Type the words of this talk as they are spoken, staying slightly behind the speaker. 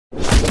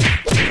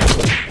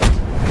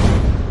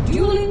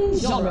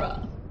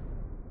genre.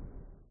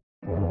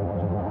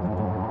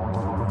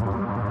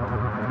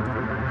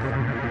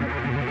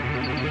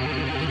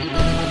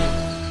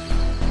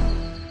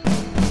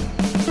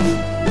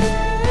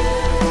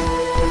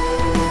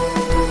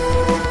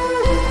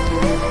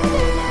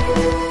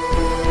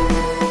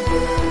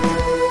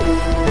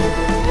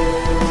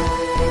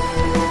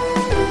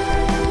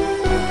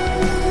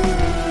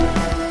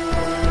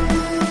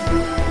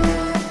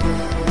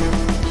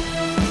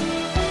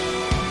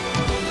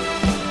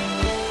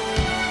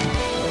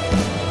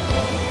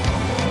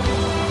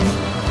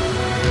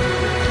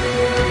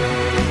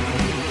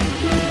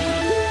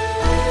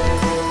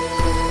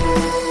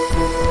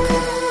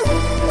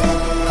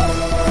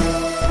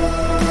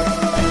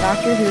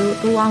 Doctor Who,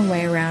 The Long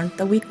Way Around,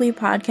 the weekly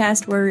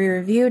podcast where we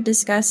review,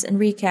 discuss, and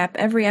recap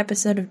every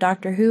episode of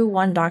Doctor Who,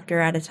 one doctor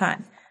at a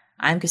time.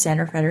 I'm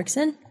Cassandra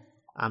Fredrickson.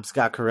 I'm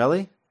Scott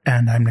Corelli.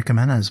 And I'm Nick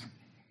Jimenez.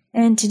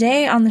 And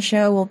today on the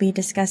show, we'll be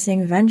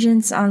discussing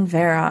Vengeance on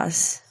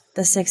Varos,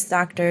 the Sixth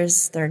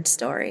Doctor's third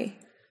story.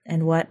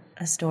 And what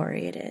a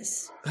story it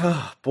is.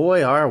 Oh,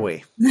 boy, are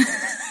we.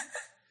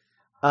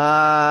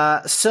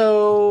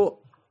 Philip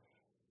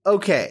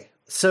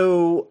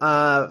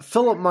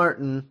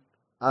Martin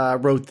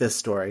wrote this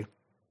story.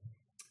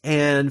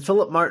 And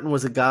Philip Martin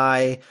was a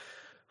guy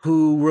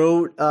who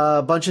wrote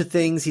a bunch of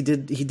things. He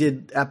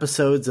did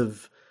episodes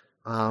of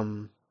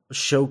a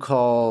show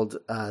called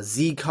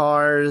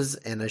Z-Cars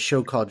and a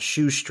show called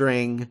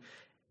Shoestring.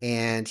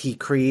 And he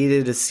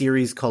created a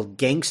series called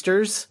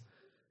Gangsters,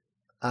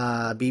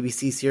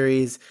 BBC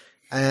series,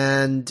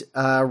 and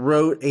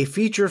wrote a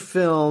feature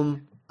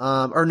film.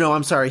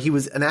 He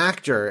was an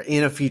actor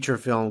in a feature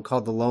film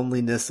called The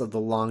Loneliness of the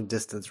Long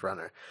Distance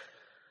Runner.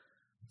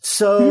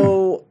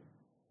 So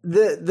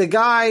the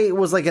guy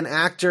was like an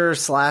actor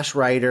 /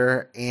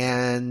 writer,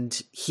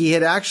 and he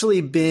had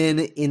actually been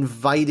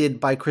invited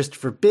by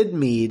Christopher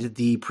Bidmead,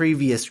 the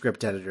previous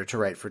script editor, to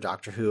write for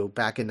Doctor Who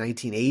back in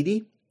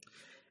 1980.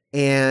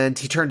 And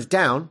he turned it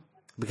down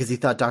because he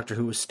thought Doctor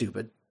Who was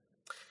stupid.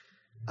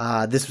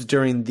 This was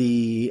during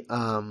the,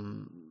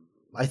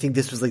 I think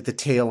this was like the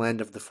tail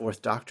end of the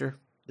Fourth Doctor.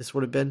 This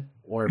would have been,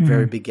 or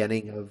very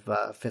beginning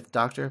of Fifth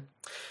Doctor.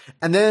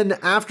 And then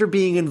after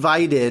being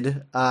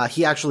invited,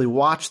 he actually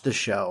watched the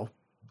show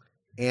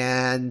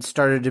and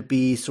started to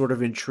be sort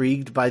of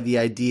intrigued by the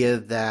idea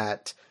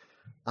that,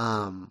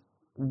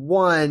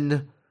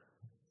 one,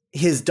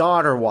 his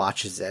daughter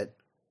watches it,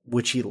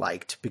 which he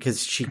liked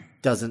because she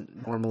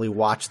doesn't normally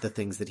watch the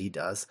things that he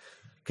does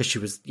because she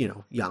was,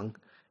 young.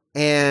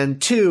 And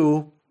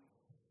two,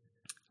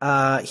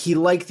 he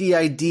liked the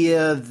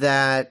idea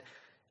that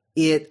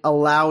it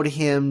allowed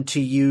him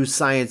to use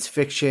science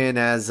fiction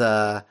as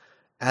a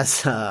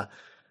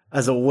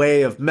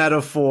way of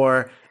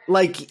metaphor,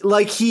 like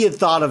he had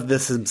thought of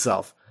this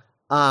himself,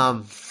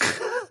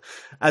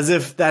 as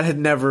if that had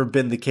never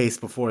been the case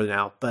before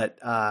now. But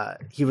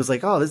he was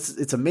like, "Oh,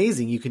 it's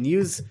amazing! You can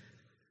use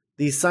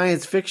these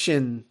science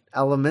fiction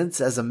elements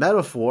as a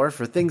metaphor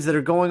for things that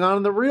are going on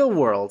in the real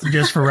world."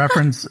 Just for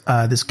reference,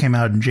 this came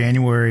out in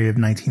January of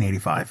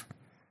 1985.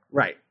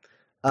 Right.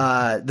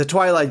 The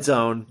Twilight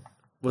Zone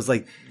was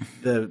like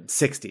the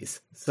 60s.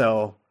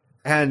 So,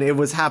 and it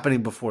was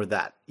happening before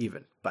that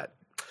even, but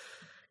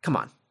come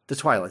on, the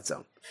Twilight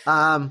Zone.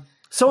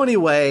 So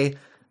anyway,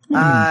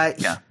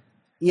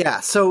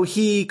 so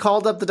he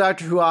called up the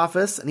Doctor Who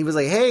office and he was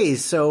like, "Hey,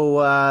 so,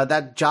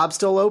 that job's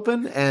still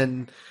open?"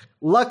 And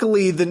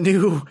luckily the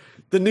new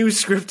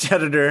script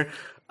editor,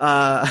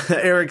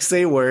 Eric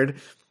Sayward,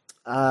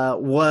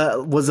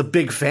 was a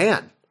big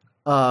fan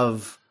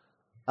of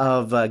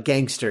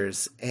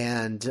Gangsters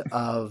and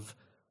of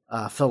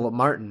Philip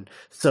Martin.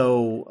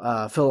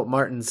 So Philip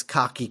Martin's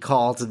cocky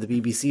call to the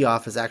BBC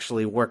office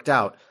actually worked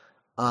out.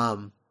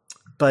 So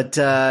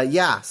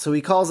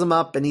he calls him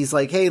up and he's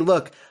like, "Hey,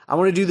 look, I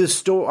want to do this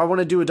story. I want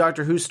to do a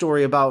Doctor Who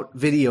story about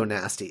video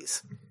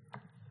nasties."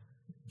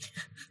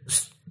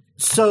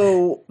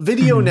 So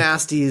video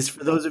nasties,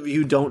 for those of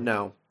you who don't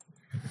know,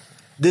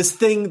 this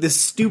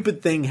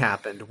stupid thing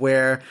happened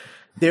where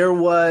there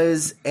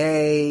was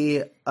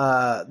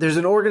there's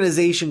an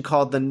organization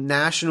called the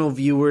National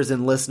Viewers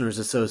and Listeners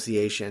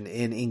Association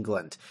in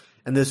England.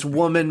 And this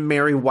woman,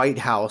 Mary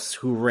Whitehouse,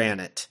 who ran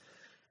it.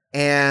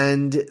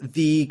 And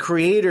the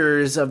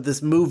creators of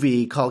this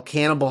movie called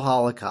Cannibal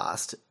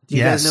Holocaust. Do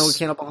you guys know what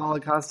Cannibal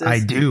Holocaust is? I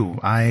do.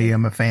 I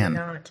am a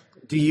fan.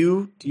 Do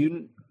you,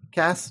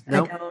 Cass?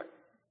 No? I don't.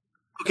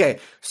 Okay.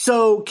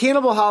 So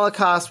Cannibal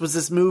Holocaust was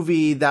this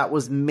movie that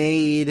was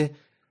made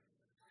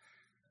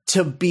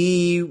to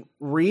be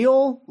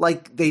real.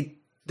 Like they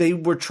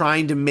were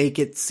trying to make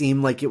it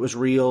seem like it was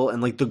real,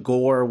 and like the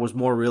gore was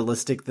more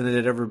realistic than it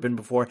had ever been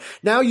before.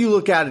 Now you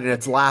look at it and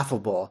it's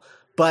laughable.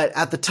 But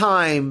at the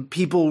time,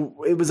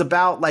 it was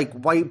about like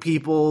white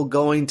people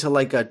going to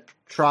like a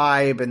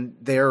tribe and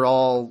they're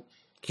all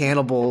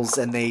cannibals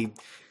and they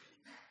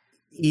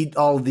eat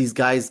all of these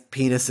guys'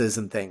 penises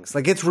and things.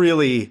 Like it's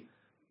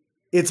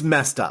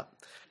messed up.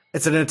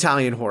 It's an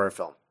Italian horror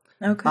film.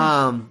 Okay.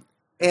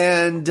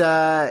 And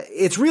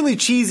it's really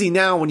cheesy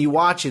now when you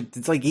watch it.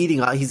 It's like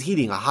he's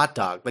eating a hot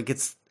dog. Like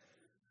it's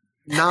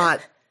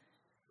not.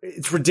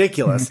 It's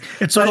ridiculous.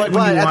 It's sort of like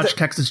when you watch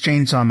Texas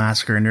Chainsaw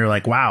Massacre and you're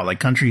like, wow, like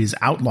country has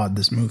outlawed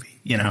this movie,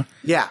 you know?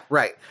 Yeah,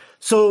 right.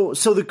 So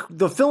the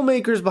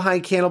filmmakers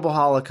behind Cannibal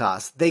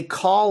Holocaust, they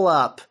call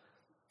up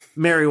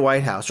Mary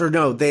Whitehouse, or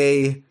no,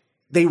 they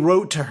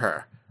wrote to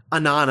her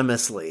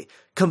anonymously,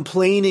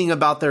 complaining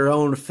about their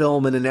own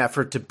film in an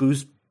effort to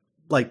boost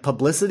like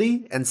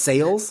publicity and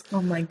sales.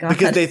 Oh my God.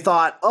 Because they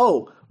thought,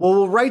 oh, well,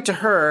 we'll write to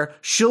her.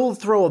 She'll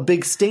throw a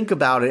big stink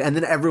about it. And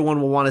then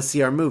everyone will want to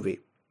see our movie.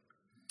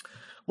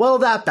 Well,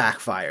 that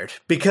backfired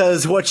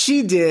because what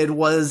she did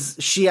was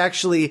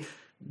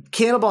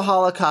Cannibal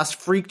Holocaust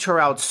freaked her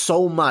out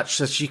so much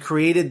that she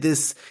created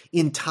this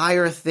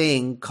entire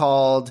thing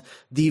called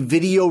the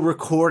Video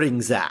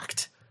Recordings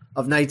Act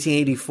of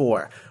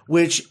 1984,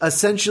 which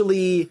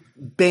essentially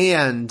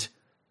banned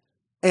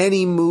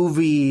any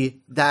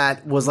movie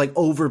that was like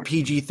over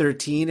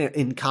PG-13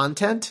 in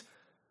content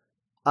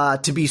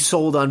to be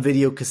sold on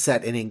video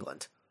cassette in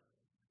England.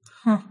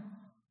 Huh.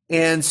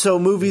 And so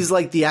movies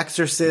like The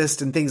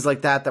Exorcist and things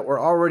like that were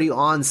already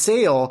on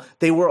sale,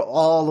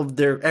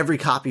 every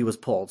copy was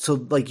pulled. So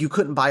like you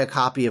couldn't buy a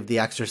copy of The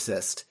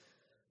Exorcist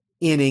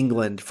in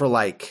England for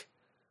like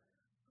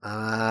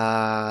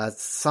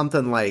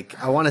something like,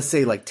 I want to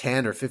say like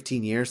 10 or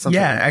 15 years. Something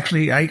yeah, like that.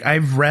 Actually,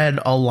 I've read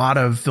a lot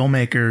of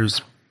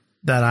filmmakers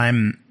that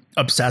I'm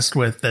obsessed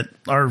with that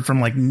are from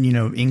like, you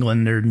know,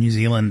 England or New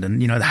Zealand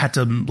and, you know, had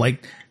to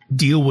like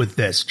deal with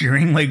this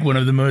during like one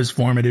of the most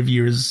formative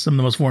years, some of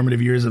the most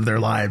formative years of their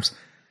lives.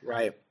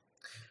 Right.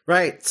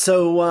 Right.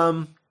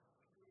 So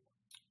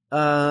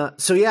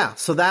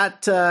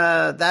that's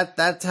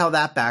how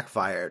that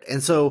backfired.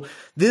 And so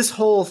this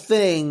whole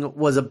thing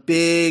was a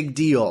big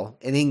deal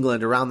in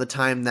England around the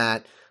time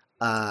that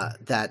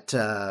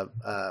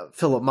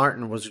Philip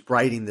Martin was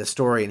writing this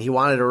story, and he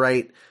wanted to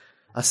write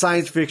a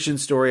science fiction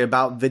story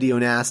about video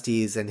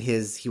nasties, and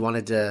he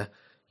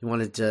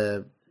wanted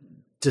to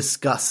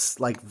discuss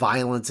like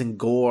violence and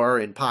gore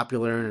in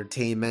popular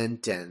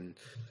entertainment and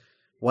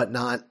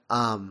whatnot.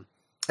 I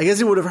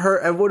guess it would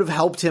have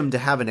helped him to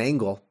have an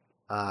angle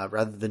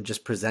rather than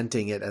just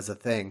presenting it as a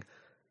thing.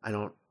 I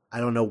don't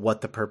know what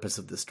the purpose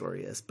of this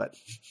story is, but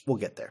we'll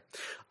get there.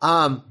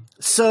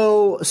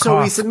 So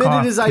he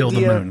submitted his idea.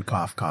 Kill the moon.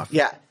 Cough, cough.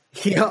 Yeah.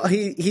 He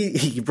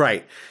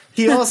right.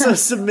 He also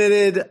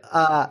submitted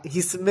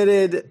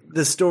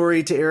the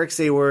story to Eric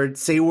Sayward.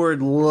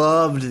 Sayward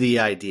loved the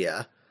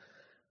idea.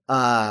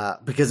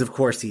 Because of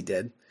course he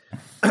did.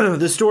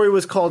 The story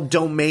was called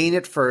Domain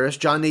at first.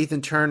 John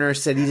Nathan Turner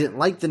said he didn't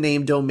like the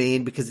name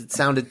Domain because it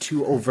sounded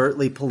too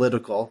overtly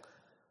political.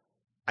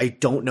 I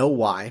don't know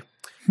why.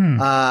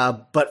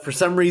 But for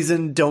some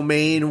reason,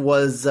 Domain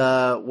was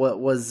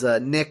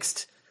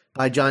nixed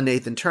by John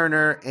Nathan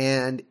Turner,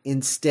 and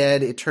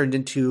instead it turned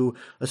into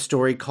a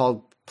story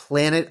called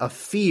Planet of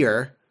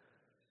Fear,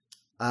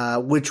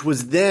 which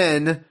was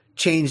then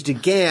changed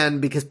again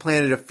because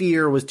Planet of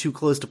Fear was too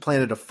close to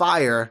Planet of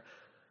Fire,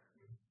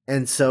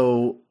 and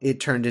so it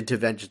turned into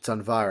Vengeance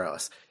on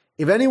Varos.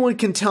 If anyone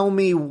can tell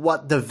me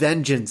what the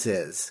vengeance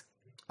is,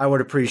 I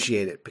would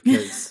appreciate it,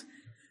 because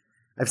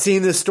I've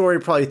seen this story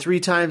probably 3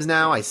 times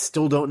now. I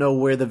still don't know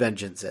where the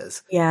vengeance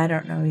is. Yeah, I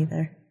don't know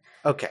either.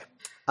 Okay.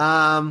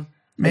 I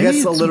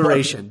guess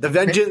alliteration. The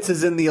vengeance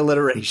is in the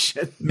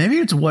alliteration. Maybe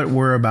it's what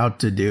we're about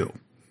to do.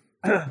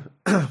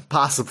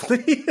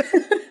 Possibly.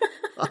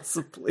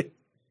 Possibly.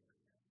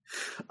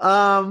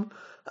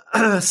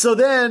 So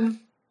then,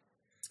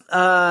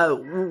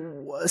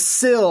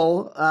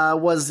 Syl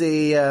was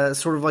a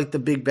sort of like the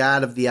big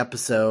bad of the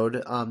episode,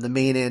 the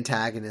main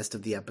antagonist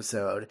of the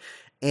episode,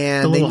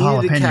 and they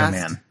needed to cast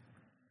man.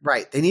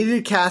 Right. They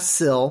needed to cast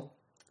Syl,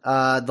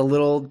 the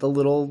little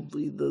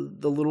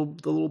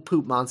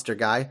poop monster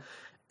guy,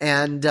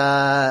 and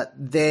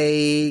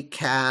they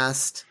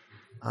cast.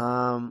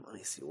 Let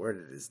me see, where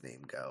did his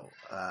name go?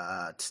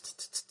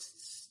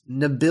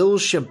 Nabil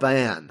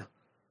Shaban.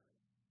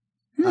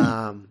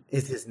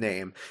 Is his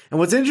name. And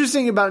what's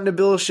interesting about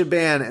Nabil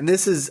Shaban, and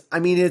this is, I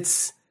mean,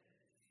 it's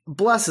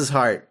bless his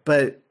heart,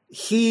 but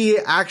he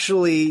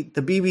actually,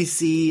 the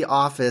BBC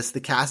office,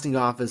 the casting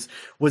office,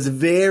 was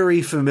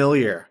very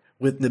familiar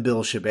with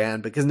Nabil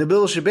Shaban, because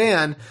Nabil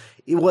Shaban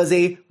was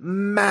a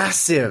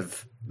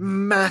massive,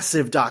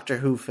 massive Doctor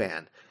Who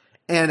fan,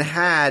 and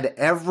had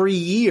every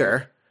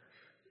year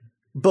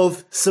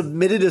both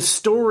submitted a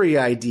story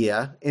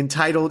idea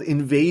entitled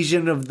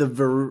Invasion of the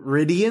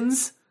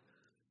Viridians,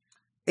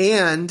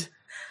 and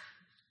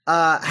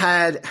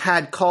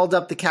had called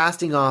up the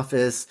casting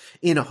office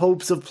in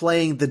hopes of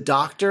playing the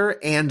Doctor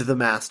and the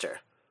Master.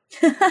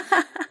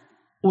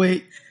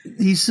 Wait,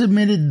 he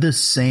submitted the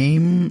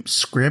same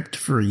script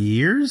for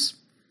years?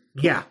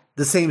 Yeah,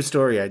 the same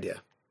story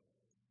idea.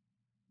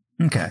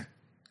 Okay.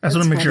 I just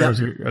want to make sure I was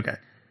here. Okay.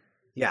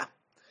 Yeah.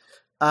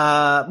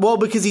 Well,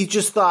 because he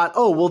just thought,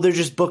 oh, well, they're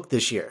just booked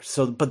this year.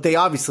 So, but they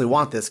obviously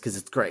want this because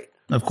it's great.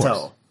 Of course.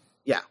 So,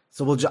 yeah.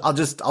 So I'll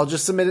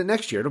just submit it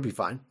next year. It'll be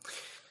fine.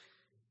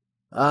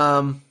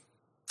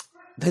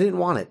 They didn't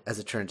want it, as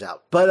it turns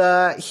out.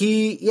 But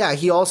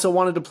he also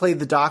wanted to play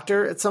the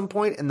Doctor at some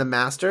point and the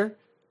Master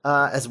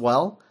as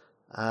well.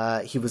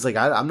 He was like,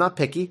 I'm not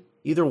picky,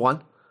 either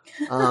one.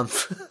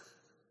 It's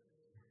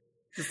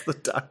the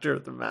Doctor or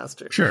the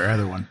Master. Sure,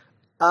 either one.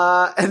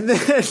 And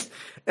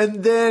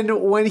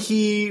then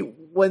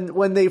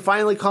when they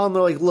finally call him,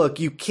 they're like, look,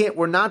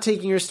 we're not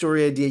taking your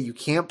story idea. You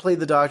can't play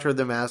the Doctor or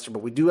the Master,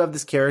 but we do have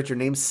this character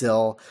named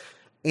Syl.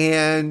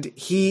 And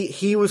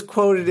he was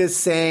quoted as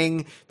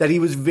saying that he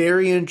was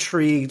very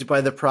intrigued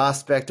by the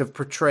prospect of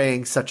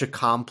portraying such a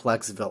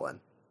complex villain.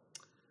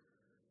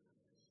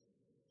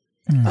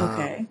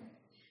 Okay.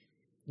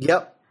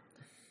 Yep.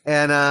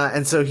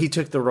 And so he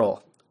took the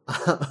role.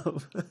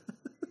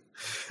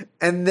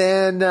 And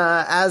then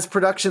as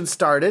production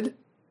started,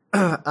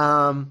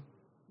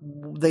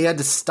 they had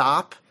to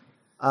stop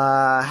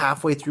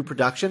halfway through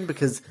production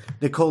because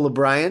Nicola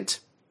Bryant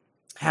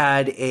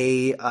had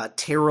a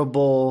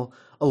terrible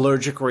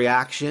allergic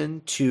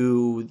reaction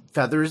to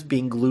feathers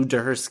being glued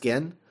to her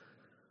skin.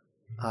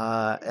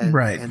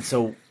 And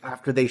so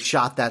after they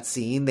shot that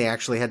scene, they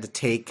actually had to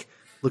take,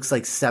 looks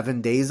like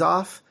 7 days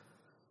off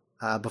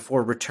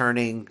before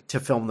returning to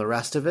film the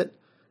rest of it.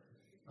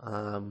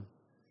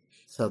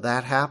 So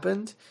that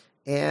happened.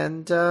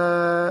 And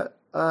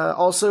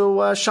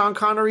also Sean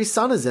Connery's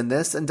son is in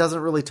this and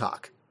doesn't really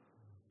talk.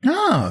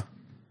 Oh.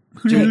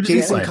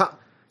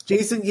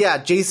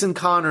 Jason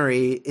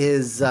Connery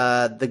is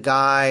the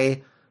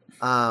guy,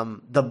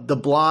 the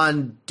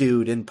blonde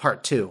dude in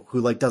part 2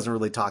 who like doesn't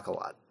really talk a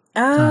lot.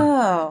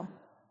 Oh.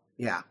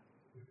 Yeah.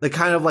 The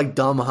kind of like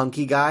dumb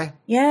hunky guy.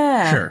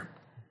 Yeah. Sure.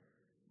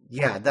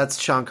 Yeah, that's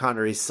Sean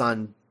Connery's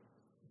son,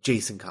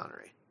 Jason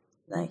Connery.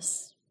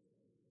 Nice.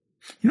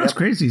 You know what's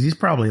crazy? He's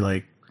probably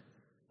like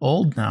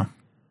old now.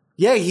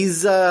 Yeah, he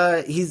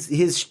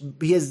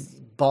has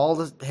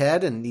bald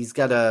head and he's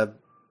got a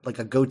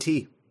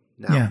goatee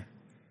now. Yeah.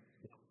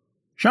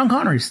 Sean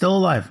Connery's still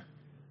alive.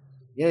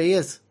 Yeah, he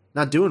is.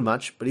 Not doing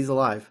much, but he's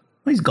alive.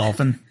 He's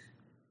golfing.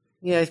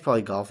 Yeah, he's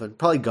probably golfing.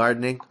 Probably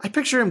gardening. I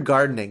picture him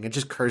gardening and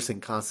just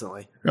cursing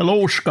constantly.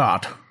 Hello,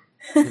 Scott.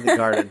 In the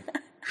garden.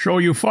 So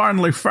you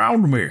finally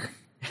found me.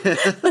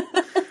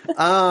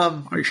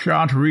 I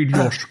shan't read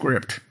your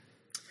script.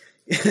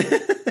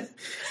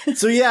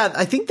 So yeah,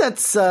 I think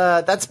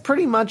that's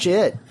pretty much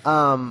it.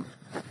 I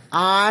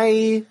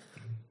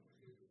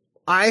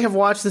have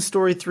watched the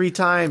story 3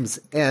 times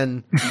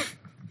and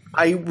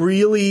I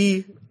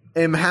really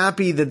am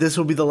happy that this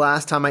will be the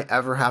last time I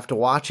ever have to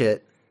watch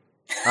it.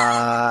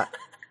 And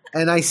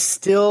I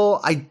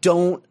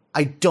don't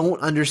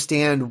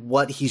understand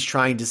what he's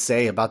trying to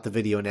say about the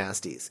video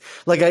nasties.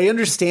 Like, I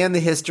understand the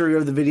history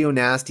of the video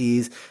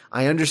nasties.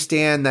 I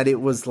understand that it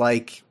was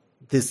like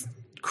this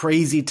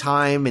crazy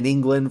time in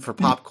England for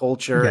pop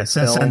culture. Yeah,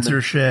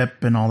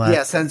 censorship and all that.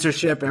 Yeah,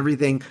 censorship,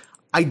 everything.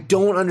 I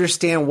don't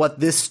understand what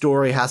this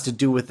story has to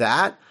do with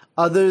that,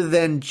 other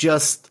than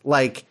just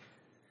like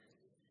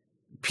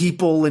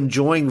people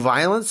enjoying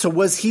violence. So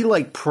was he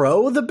like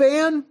pro the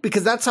ban?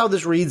 Because that's how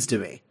this reads to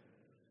me.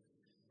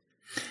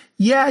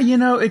 Yeah,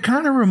 it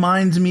kind of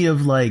reminds me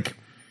of like,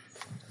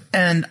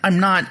 and I'm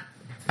not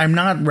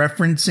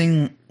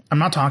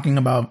talking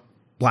about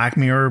Black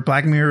Mirror.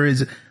 Black Mirror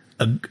is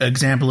an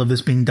example of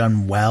this being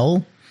done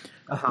well,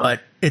 but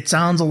it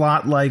sounds a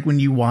lot like when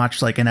you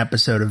watch like an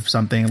episode of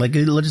something, like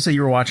let's just say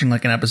you were watching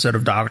like an episode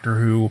of Doctor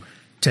Who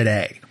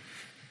today,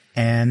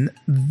 and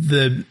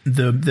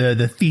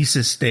the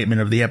thesis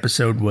statement of the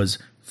episode was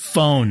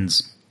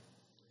phones.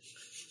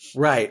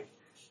 Right.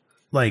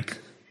 Like,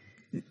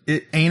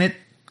 ain't it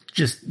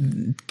just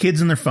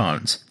kids and their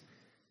phones?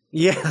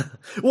 Yeah.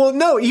 Well,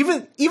 no,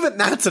 even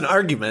that's an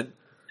argument.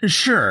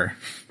 Sure.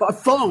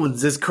 But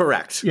phones is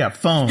correct. Yeah,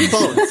 phones.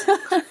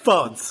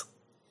 Phones.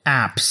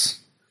 Apps.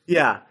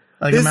 Yeah.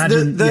 Like,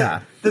 imagine,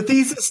 the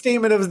thesis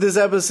statement of this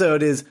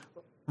episode is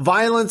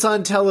violence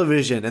on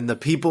television and the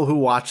people who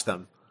watch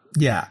them.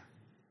 Yeah.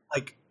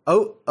 Like,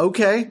 oh,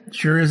 okay.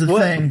 Sure is a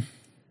thing.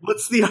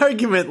 What's the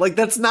argument? Like,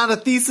 that's not a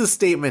thesis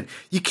statement.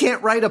 You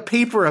can't write a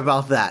paper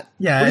about that.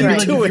 Yeah,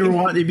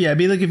 it'd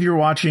be like if you were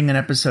watching an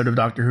episode of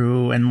Doctor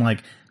Who and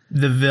like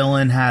the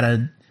villain had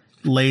a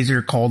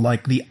laser called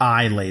like the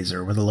eye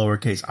laser with a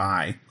lowercase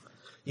I.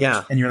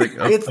 Yeah. And you're like,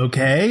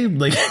 okay,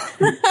 like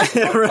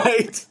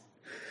right.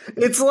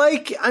 It's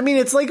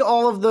like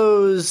all of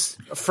those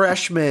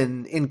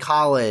freshmen in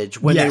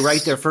college when they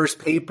write their first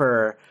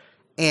paper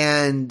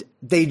and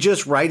they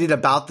just write it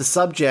about the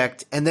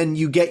subject, and then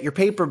you get your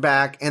paper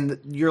back and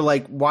you're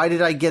like, why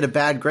did I get a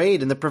bad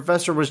grade? And the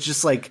professor was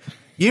just like,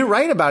 you didn't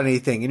write about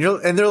anything.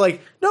 And they're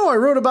like, no, I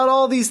wrote about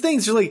all these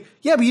things. You're like,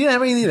 yeah, but you didn't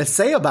have anything to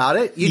say about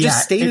it. You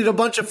just stated a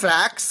bunch of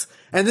facts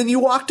and then you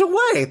walked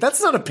away.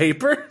 That's not a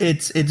paper.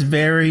 It's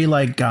very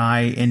like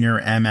guy in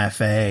your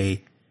MFA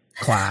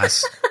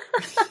class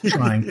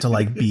trying to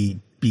like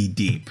be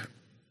deep.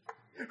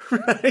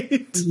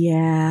 Right?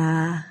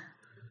 Yeah.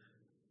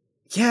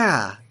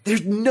 Yeah.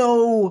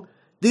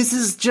 This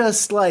is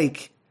just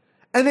like,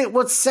 and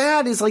what's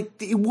sad is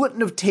like, it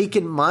wouldn't have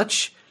taken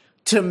much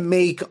to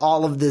make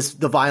all of this,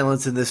 the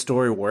violence in this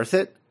story worth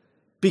it.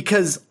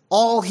 because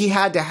all he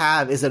had to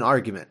have is an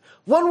argument,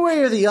 one way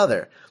or the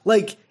other.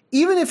 Like,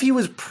 even if he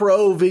was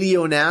pro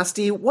video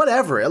nasty,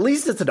 whatever, at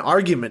least it's an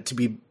argument to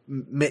be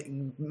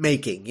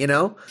making, you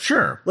know?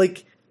 Sure.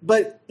 Like,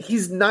 but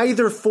he's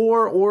neither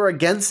for or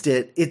against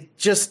it.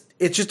 It's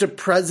just a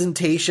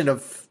presentation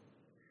of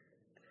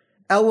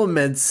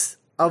elements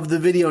of the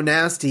video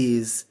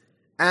nasties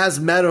as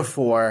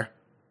metaphor,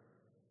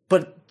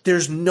 but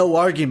there's no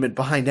argument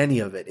behind any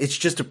of it. It's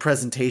just a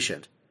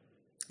presentation.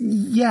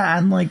 Yeah,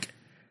 and like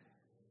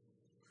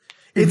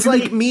it's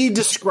like me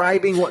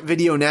describing what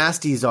video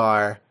nasties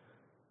are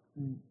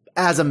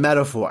as a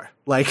metaphor.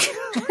 Like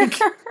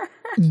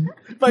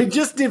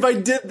if I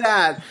did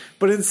that,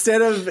 but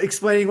instead of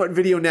explaining what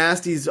video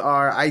nasties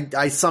are,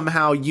 I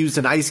somehow used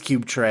an ice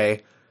cube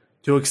tray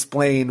to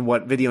explain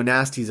what video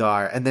nasties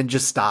are, and then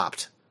just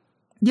stopped.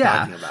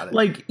 Yeah, about it.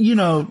 Like, you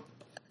know,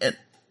 it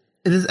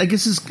is. I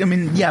guess it's. I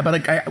mean, yeah, but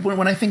like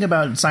when I think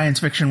about science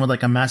fiction with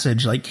like a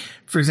message, like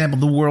for example,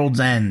 The World's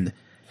End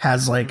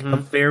has like a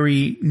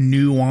very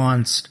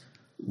nuanced,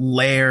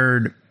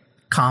 layered,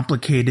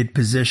 complicated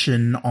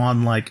position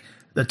on like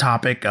the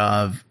topic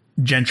of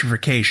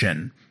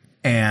gentrification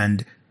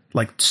and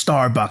like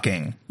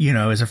starbucking, you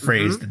know, is a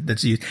phrase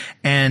that's used.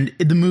 And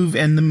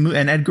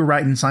and Edgar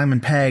Wright and Simon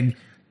Pegg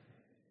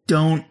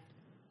don't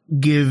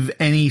give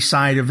any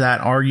side of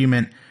that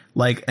argument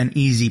like an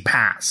easy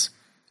pass.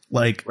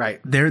 Like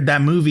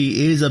that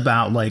movie is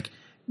about like,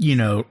 you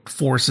know,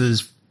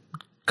 forces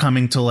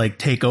coming to like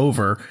take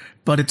over,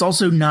 but it's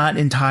also not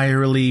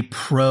entirely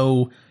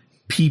pro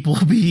people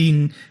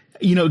being,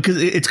 you know,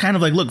 because it's kind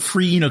of like, look,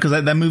 free, you know,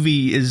 because that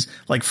movie is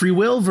like free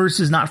will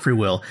versus not free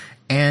will.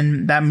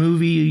 And that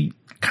movie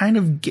kind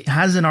of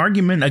has an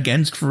argument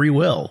against free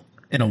will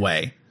in a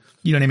way.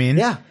 You know what I mean?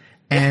 Yeah.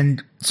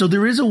 And so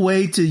there is a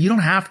way to, you don't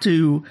have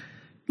to,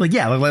 like,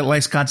 yeah,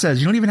 like Scott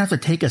says, you don't even have to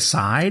take a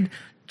side.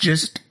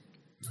 Just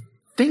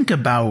think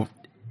about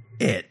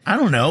it. I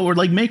don't know, or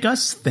like make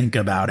us think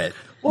about it.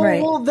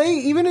 Well, they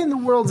even in The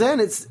World's End,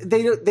 it's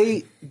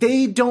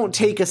they don't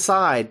take a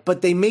side,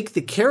 but they make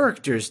the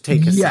characters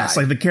take a side. Yes,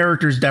 like the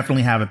characters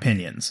definitely have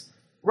opinions.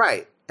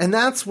 Right. And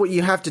that's what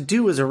you have to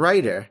do as a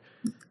writer.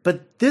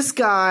 But this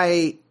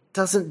guy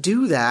doesn't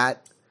do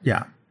that.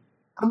 Yeah.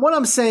 And what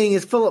I'm saying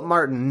is Philip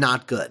Martin,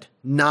 not good.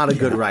 Not a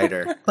good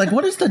writer. Like,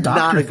 what does the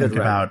doctor think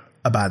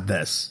about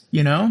this?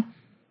 You know?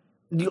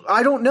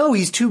 I don't know.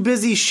 He's too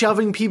busy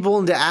shoving people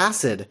into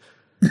acid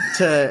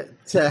to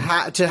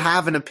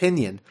have an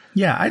opinion.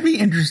 Yeah, I'd be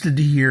interested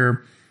to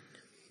hear,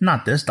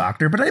 not this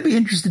doctor, but I'd be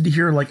interested to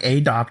hear like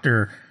a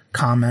doctor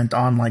comment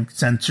on like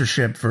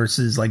censorship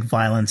versus like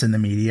violence in the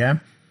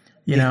media.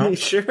 You know,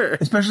 sure.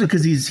 Especially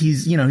because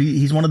he's you know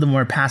he's one of the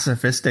more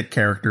pacifistic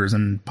characters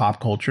in pop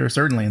culture,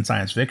 certainly in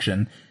science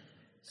fiction.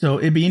 So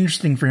it'd be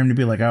interesting for him to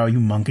be like, "Oh, you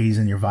monkeys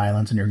and your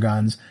violence and your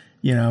guns,"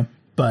 you know.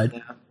 But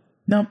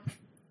nope.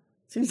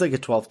 Seems like a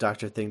 12th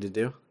Doctor thing to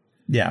do.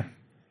 Yeah.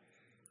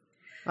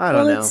 I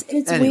don't know.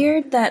 It's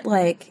weird that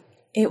like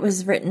it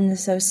was written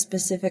so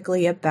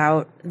specifically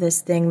about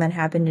this thing that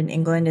happened in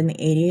England in the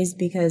 80s,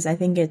 because I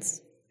think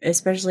it's,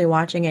 especially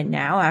watching it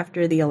now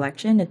after the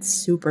election, it's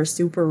super,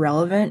 super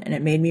relevant, and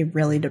it made me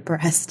really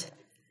depressed.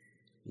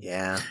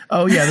 Yeah.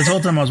 Oh, yeah. This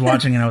whole time I was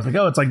watching and I was like,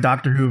 oh, it's like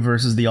Doctor Who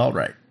versus the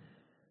alt-right.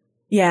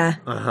 Yeah.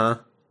 Uh-huh.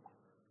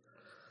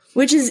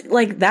 Which is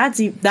like,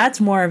 that's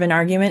more of an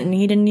argument, and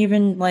he didn't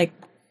even like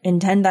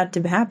intend that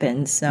to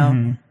happen,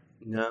 so.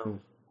 No.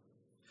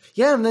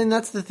 Yeah, and then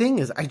that's the thing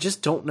is I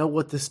just don't know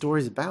what this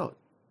story's about.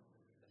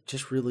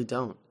 Just really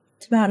don't.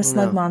 It's about a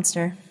slug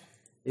monster.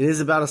 It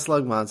is about a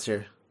slug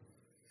monster.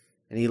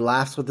 And he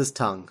laughs with his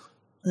tongue.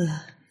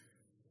 Ugh.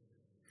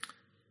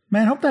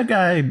 Man, I hope that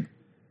guy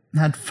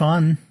had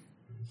fun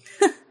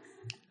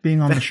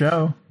being on the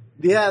show.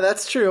 Yeah,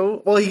 that's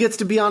true. Well, he gets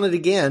to be on it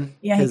again.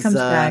 Yeah, he comes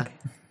back.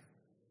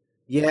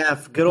 Yeah,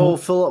 good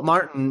old Philip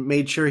Martin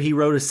made sure he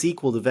wrote a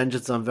sequel to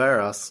Vengeance on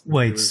Varos.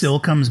 Wait, still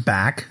comes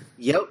back?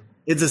 Yep.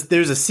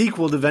 There's a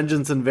sequel to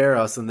Vengeance on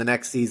Varos in the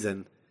next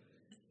season.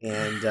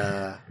 And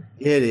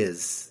it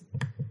is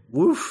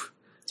woof.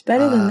 It's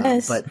better than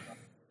this. But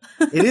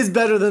it is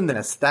better than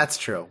this. That's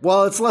true.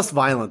 Well, it's less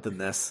violent than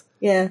this.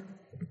 Yeah.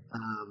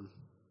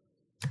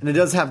 And it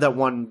does have that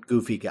one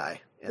goofy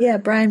guy. Yeah,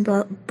 Brian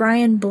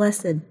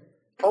Blessed.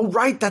 Oh,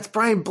 right. That's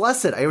Brian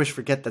Blessed. I always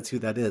forget that's who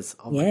that is.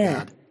 Oh, my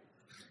God.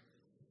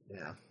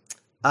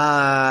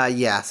 Yeah.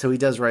 Yeah. So he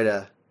does write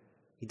a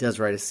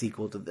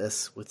sequel to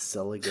this with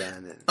Syl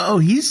again. Oh,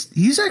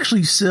 he's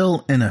actually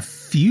Syl in a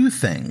few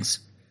things.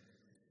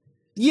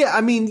 Yeah,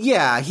 I mean,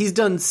 yeah, he's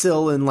done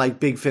Syl in like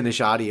Big Finish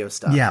audio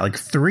stuff. Yeah, like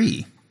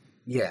 3.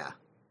 Yeah.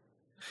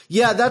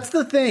 Yeah, that's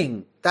the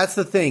thing. That's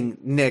the thing,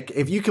 Nick.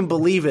 If you can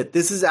believe it,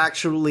 this is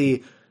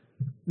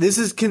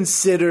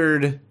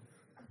considered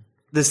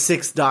the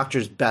Sixth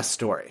Doctor's best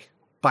story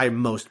by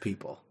most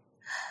people.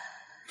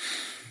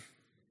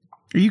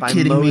 Are you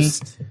kidding me?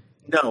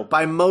 No,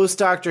 by most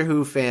Doctor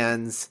Who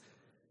fans,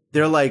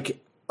 they're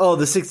like, oh,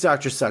 the Sixth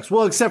Doctor sucks.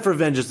 Well, except for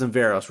Vengeance and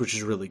Varos, which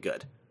is really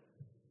good.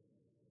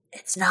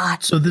 It's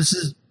not. So this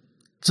is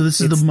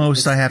the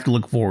most I have to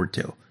look forward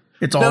to.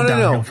 It's all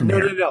downhill from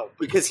here. No,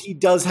 because he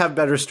does have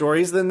better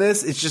stories than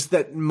this. It's just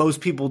that most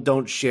people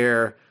don't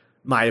share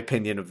my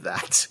opinion of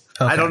that.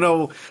 Okay. I don't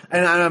know,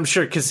 and I'm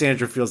sure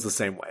Cassandra feels the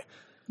same way.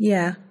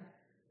 Yeah.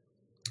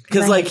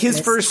 Because like his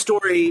first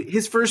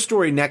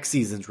story next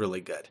season's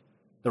really good.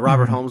 The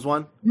Robert Holmes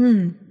one.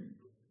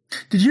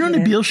 Did you know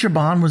Nabil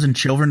Shaban was in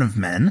Children of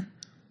Men?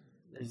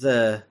 There's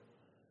a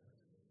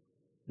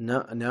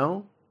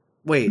no.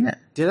 Wait,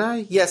 did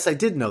I? Yes, I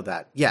did know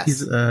that. Yes,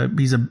 he's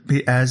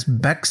as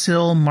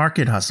Bexhill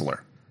Market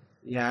Hustler.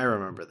 Yeah, I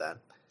remember that.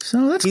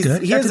 So that's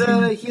good. He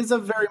has a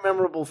very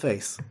memorable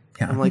face.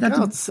 Yeah, I'm like,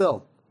 it's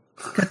Syl.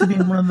 Got to be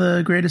in one of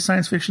the greatest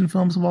science fiction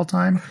films of all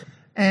time,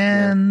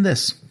 and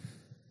this.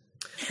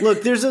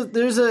 Look, there's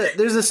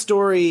a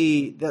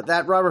story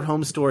that Robert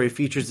Holmes story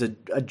features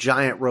a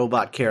giant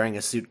robot carrying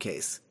a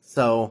suitcase.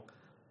 So,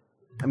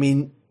 I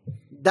mean,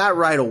 that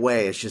right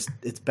away is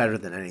it's better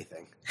than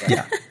anything. But,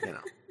 yeah,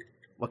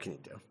 what can you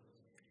do?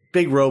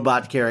 Big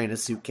robot carrying a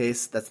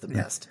suitcase. That's the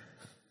best.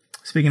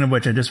 Speaking of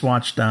which, I just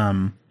watched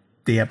the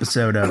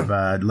episode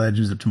of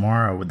Legends of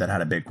Tomorrow that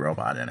had a big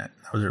robot in it.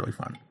 That was really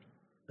fun.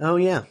 Oh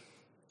yeah.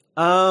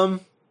 All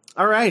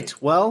right.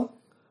 Well,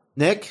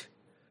 Nick,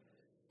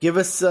 give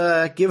us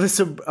a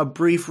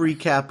brief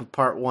recap of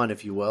part 1,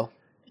 if you will.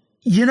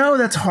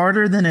 That's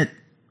harder than it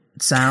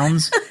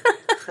sounds.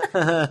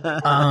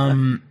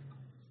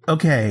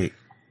 Okay.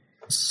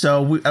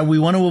 So we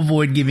want to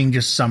avoid giving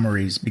just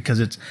summaries because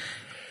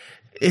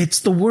it's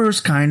the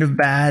worst kind of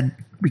bad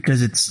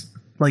because it's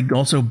like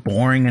also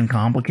boring and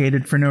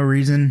complicated for no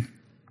reason.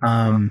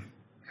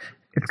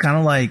 It's kind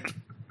of like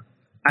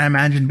I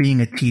imagine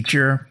being a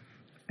teacher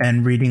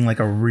and reading like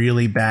a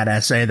really bad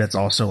essay that's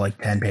also like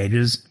 10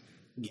 pages.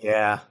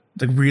 Yeah.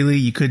 Like really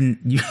you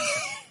couldn't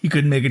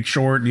make it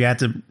short. You had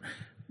to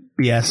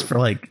BS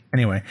for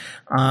anyway.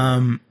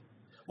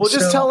 Well,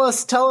 just tell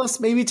us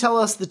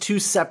the 2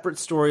 separate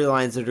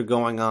storylines that are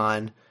going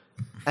on,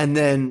 and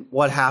then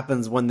what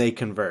happens when they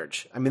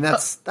converge. I mean,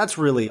 that's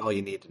really all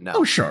you need to know.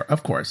 Oh, sure,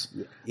 of course.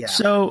 Yeah.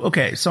 So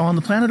on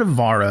the planet of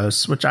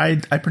Varos, which I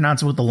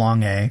pronounce it with the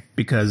long A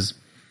because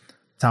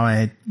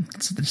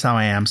that's how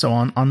I am. So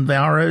on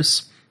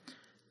Varos,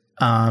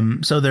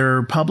 so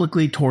they're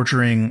publicly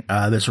torturing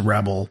this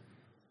rebel,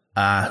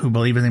 who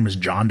believe his name was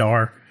John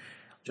Dar.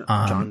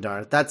 John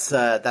Dar.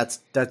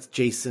 That's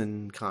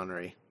Jason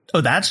Connery. Oh,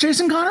 that's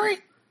Jason Connery?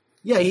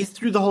 Yeah, he's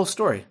through the whole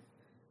story.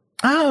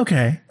 Oh,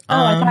 okay.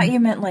 I thought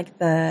you meant like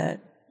the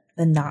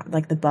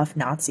buff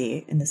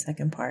Nazi in the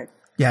second part.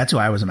 Yeah, that's who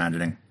I was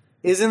imagining.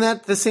 Isn't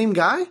that the same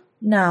guy?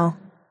 No.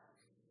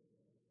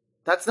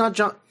 That's not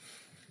John.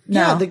 No.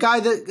 Yeah, the guy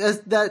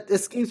that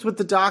escapes with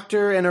the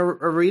doctor and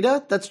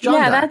Arita. That's John.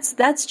 Yeah, Dar.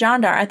 that's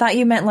John Dar. I thought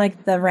you meant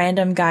like the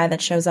random guy that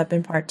shows up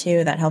in part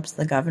 2 that helps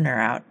the governor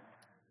out.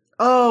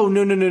 Oh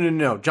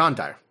no, John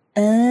Dar.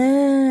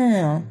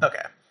 Oh.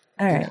 Okay.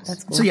 All right,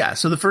 that's cool.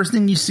 So the first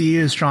thing you see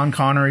is Sean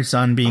Connery's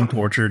son being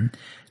tortured,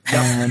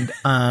 and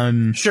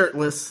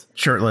shirtless,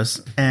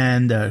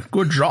 and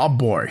good job,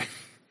 boy.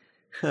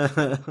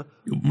 You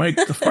make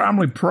the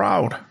family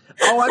proud.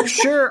 Oh, I'm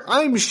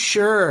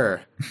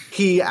sure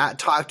he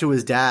talked to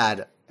his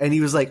dad, and he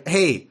was like,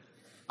 "Hey,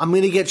 I'm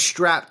going to get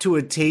strapped to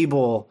a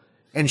table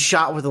and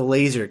shot with a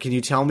laser. Can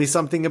you tell me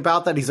something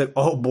about that?" He's like,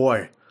 "Oh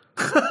boy,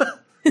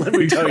 let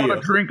me tell you.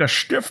 Gotta drink a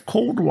stiff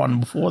cold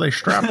one before they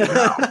strap you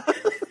down."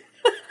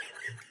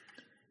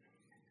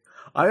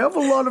 I have a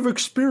lot of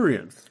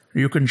experience.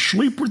 You can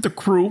sleep with the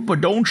crew, but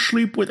don't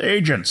sleep with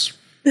agents.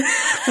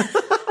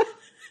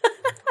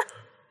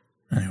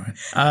 Anyway.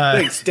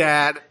 Thanks,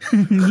 Dad.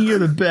 You're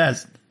the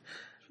best.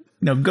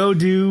 Now go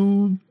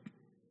do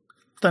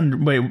Thunder.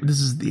 Wait, this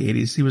is the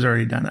 80s. He was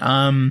already done.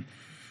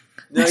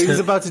 No, he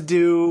was about to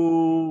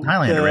do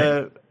Highlander,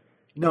 right?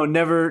 No,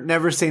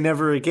 never say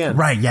never again.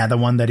 Right, yeah, the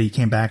one that he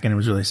came back and it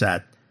was really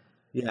sad.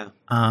 Yeah.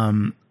 But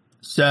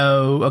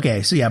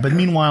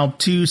meanwhile,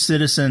 2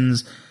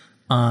 citizens,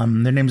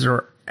 their names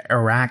are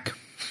Iraq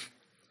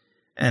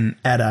and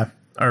Etta,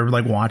 are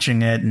like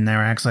watching it, and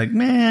Iraq's like,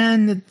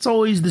 man, it's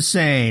always the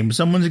same.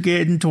 Someone's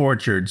getting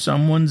tortured,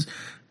 someone's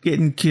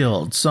getting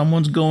killed,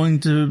 someone's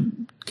going to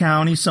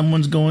county,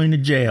 someone's going to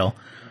jail.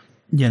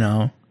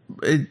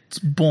 It's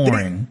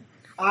boring.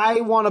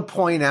 I want to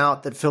point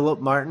out that Philip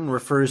Martin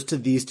refers to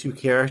these 2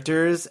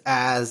 characters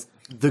as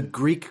the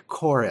Greek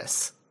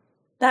chorus.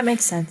 That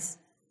makes sense.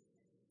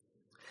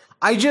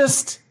 I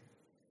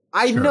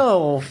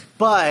know,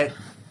 but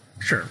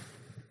sure,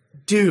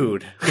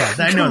 dude. Yeah,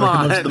 I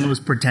know the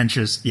most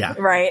pretentious. Yeah,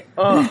 right.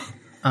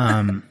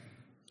 I'm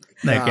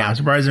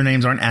surprised their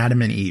names aren't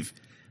Adam and Eve.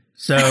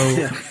 So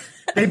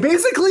they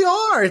basically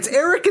are. It's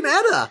Eric and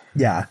Etta.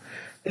 Yeah,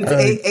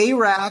 it's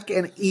Arak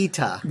and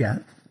Eta. Yeah.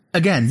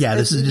 Again, yeah.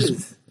 This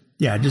is.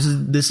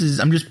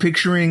 I'm just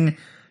picturing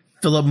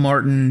Philip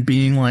Martin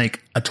being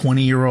like a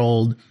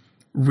 20-year-old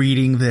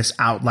reading this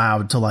out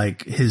loud to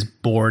like his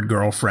bored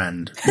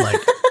girlfriend,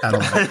 like at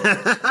a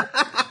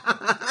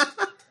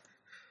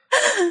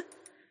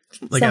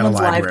someone's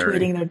live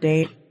tweeting their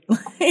date.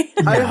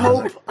 I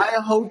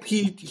hope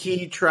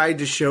he tried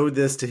to show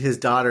this to his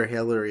daughter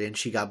Hillary and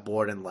she got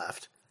bored and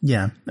left.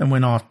 Yeah, and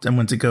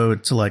went to go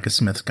to like a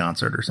Smiths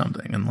concert or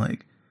something, and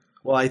like.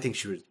 Well, I think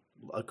she was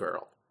a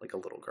girl, like a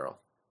little girl.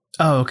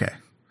 Oh, okay.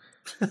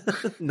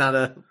 not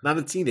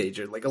a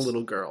teenager, like a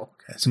little girl.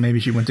 Okay, so maybe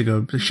she went to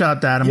go. Shut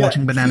up, Dad. I'm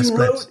watching Banana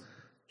Splits.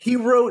 He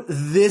wrote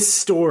this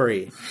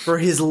story for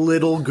his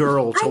little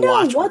girl to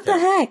watch. What the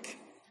heck?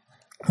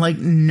 Like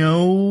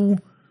no,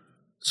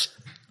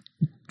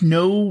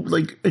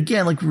 like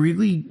again, like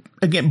really,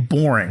 again,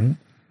 boring,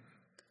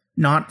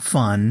 not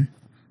fun,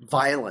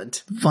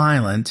 violent,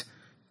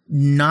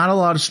 not a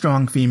lot of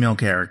strong female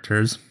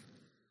characters.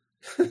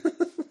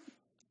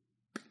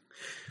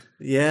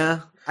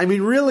 Yeah. I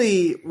mean,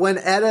 really, when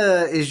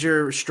Etta is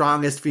your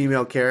strongest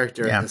female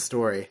character in the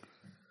story,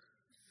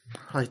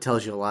 probably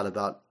tells you a lot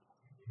about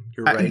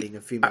your writing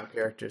of female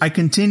characters. I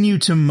continue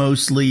to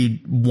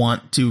mostly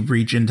want to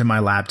reach into my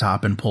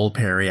laptop and pull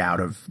Perry out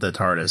of the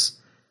TARDIS.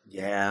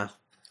 Yeah.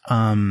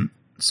 So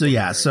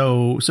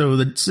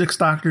the Six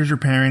Doctors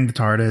repairing the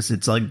TARDIS.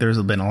 It's like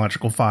there's been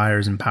electrical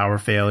fires and power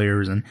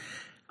failures, and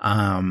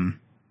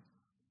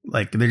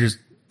like they're just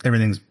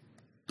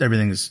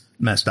everything's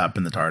messed up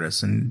in the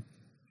TARDIS, and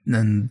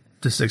then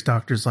the Sixth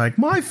Doctor's like,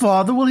 my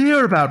father will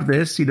hear about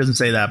this. He doesn't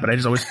say that, but I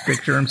just always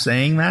picture him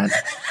saying that.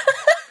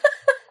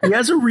 He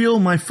has a real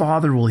my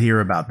father will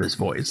hear about this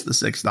voice, the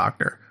Sixth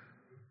Doctor.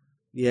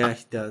 Yeah,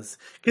 he does.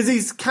 Because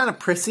he's kind of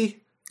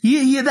prissy.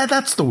 Yeah,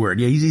 that's the word.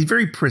 Yeah, he's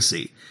very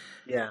prissy.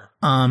 Yeah.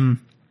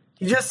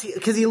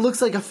 Because he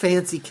looks like a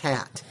fancy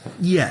cat.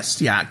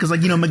 Yes, yeah. Because, like,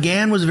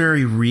 McGann was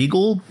very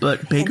regal,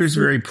 but Baker's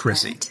very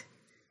prissy.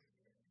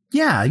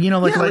 Yeah,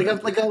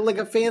 like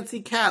a fancy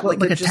cat, like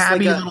a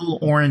tabby little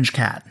orange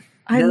cat.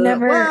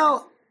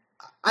 Well,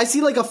 I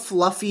see like a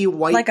fluffy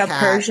white cat. Like a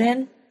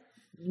Persian?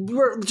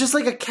 Just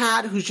like a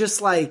cat who's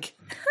just like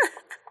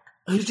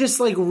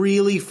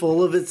really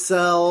full of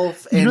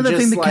itself. You know the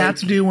thing that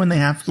cats do when they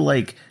have to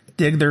like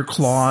dig their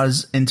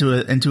claws into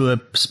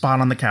a spot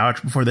on the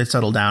couch before they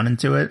settle down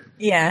into it?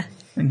 Yeah.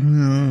 Like,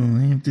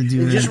 I have to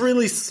do it. Just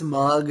really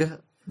smug.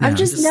 I've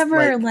just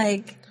never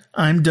like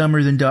I'm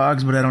dumber than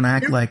dogs, but I don't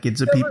act like it,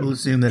 so people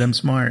assume that I'm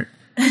smart.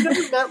 You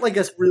never met like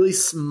a really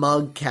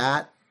smug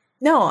cat?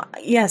 No,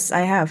 yes, I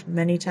have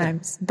many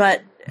times,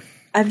 but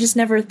I've just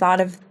never thought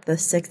of the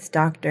Sixth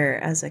Doctor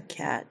as a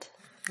cat.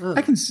 Oh.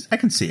 I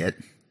can see it.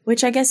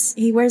 Which I guess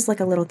he wears like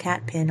a little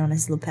cat pin on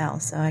his lapel,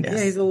 so I guess.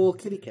 Yeah, he's a little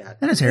kitty cat.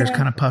 And his hair's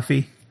kind of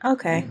puffy.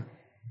 Okay.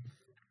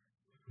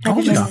 All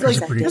the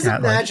Doctors are pretty just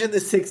cat-like. Imagine the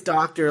Sixth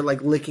Doctor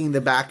like licking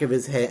the back of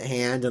his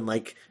hand and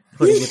like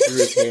putting it through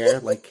his hair.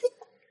 Like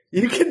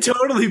you can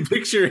totally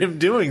picture him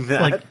doing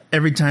that. Like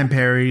every time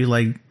Perry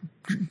like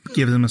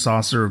gives him a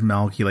saucer of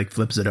milk, he like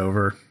flips it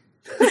over.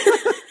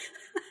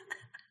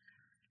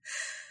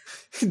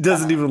 He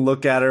doesn't even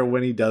look at her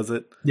when he does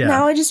it. Yeah.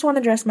 Now I just want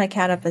to dress my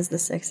cat up as the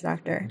Sixth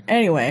Doctor.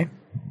 Anyway.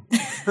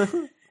 I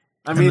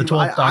mean,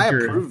 I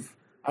approve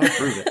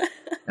it.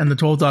 And the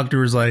 12th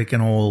Doctor is like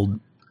an old,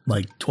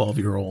 like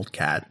 12-year-old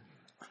cat.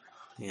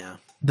 Yeah.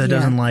 That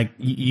doesn't like,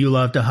 you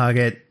love to hug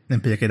it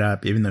and pick it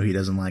up, even though he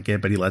doesn't like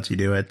it, but he lets you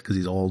do it because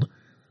he's old.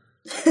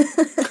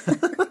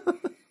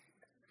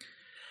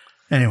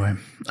 Anyway,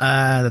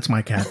 that's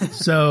my cat.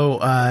 So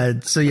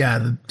yeah,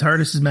 the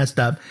TARDIS is messed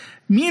up.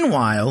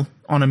 Meanwhile,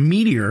 on a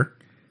meteor,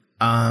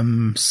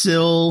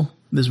 Syl,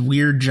 this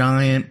weird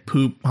giant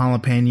poop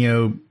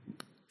jalapeno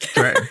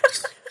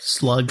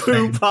slug poop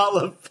thing.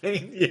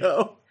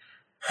 Jalapeno.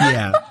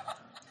 Yeah.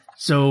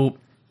 So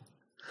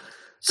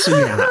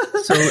yeah.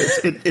 So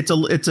it's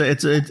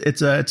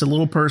a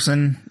little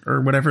person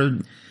or whatever.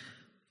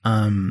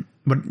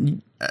 But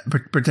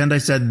pretend I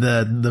said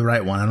the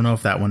right one. I don't know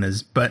if that one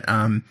is, but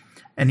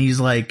and he's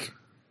like,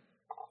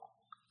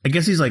 I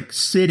guess he's like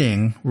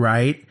sitting,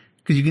 right?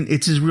 Because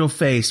it's his real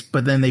face,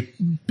 but then they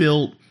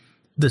built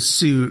the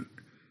suit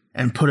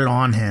and put it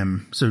on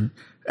him. So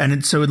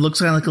it looks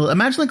kind of like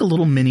imagine like a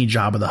little mini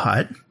Jabba the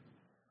Hutt.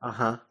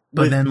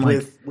 But then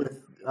with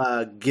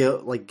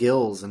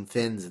gills and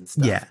fins and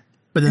stuff. Yeah.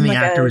 But then and the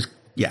actor is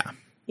Yeah,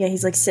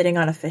 he's like sitting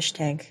on a fish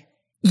tank.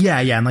 Yeah,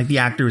 and like the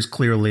actor is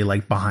clearly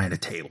like behind a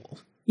table.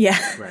 Yeah.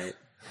 Right.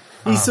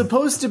 He's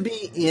supposed to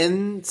be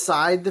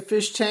inside the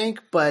fish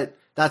tank, but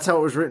that's how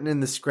it was written in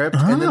the script.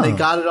 Oh. And then they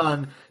got it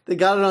on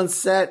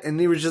set, and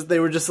they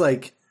were just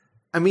like,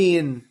 I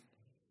mean,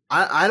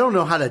 I don't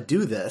know how to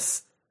do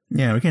this.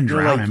 Yeah, we can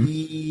drown him.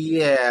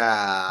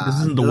 Yeah.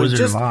 This isn't the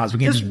Wizard of Oz. We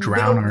can't just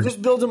drown him.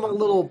 Just build him a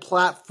little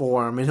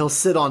platform, and he'll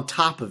sit on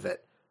top of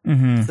it.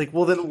 Mm-hmm. It's like,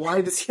 well, then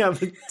why does he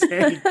have a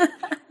tank?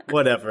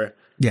 Whatever.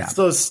 Yeah.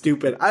 So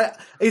stupid.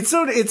 It's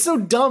so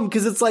dumb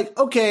because it's like,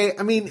 okay,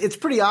 I mean, it's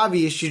pretty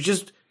obvious. You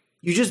just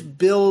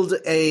build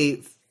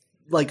you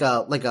make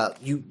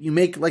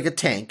like a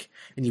tank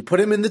and you put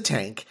him in the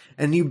tank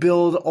and you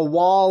build a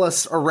wall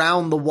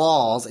around the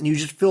walls and you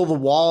just fill the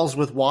walls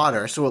with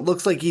water. So it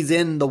looks like he's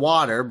in the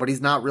water, but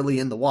he's not really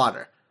in the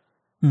water.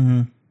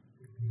 Mm-hmm.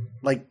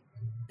 Like,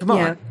 come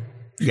on.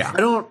 Yeah.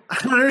 I don't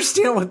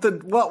understand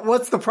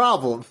what's the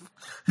problem.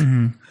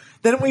 Mm-hmm.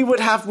 Then we would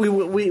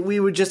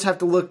just have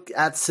to look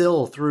at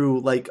Syl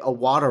through like a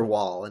water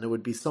wall, and it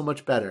would be so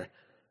much better.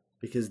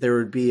 because there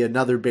would be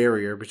another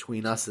barrier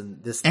between us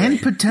and this thing.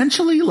 And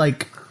potentially,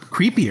 like,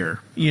 creepier,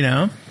 you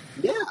know?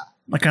 Yeah.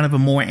 Like, kind of a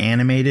more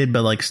animated,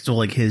 but, like, still,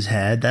 like, his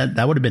head.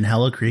 That would have been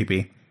hella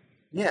creepy.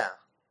 Yeah.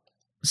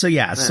 So,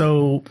 yeah,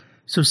 so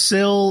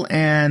Syl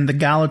and the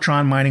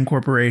Galatron Mining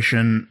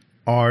Corporation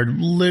are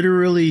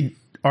literally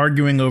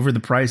arguing over the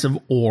price of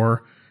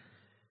ore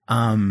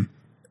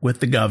with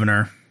the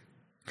governor.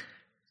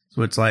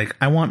 So it's like,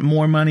 I want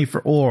more money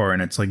for ore,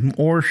 and it's like,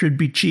 ore should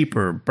be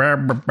cheaper. Blah,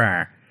 blah,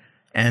 blah.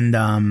 And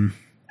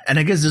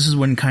I guess this is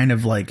when kind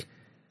of like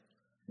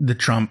the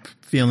Trump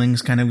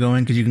feelings kind of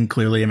going, because you can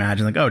clearly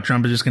imagine like, oh,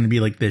 Trump is just going to be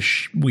like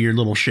this weird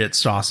little shit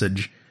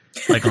sausage,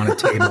 like on a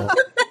table.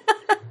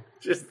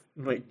 Just,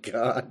 my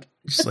God.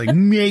 Just like,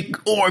 make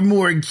ore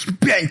more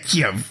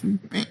expensive.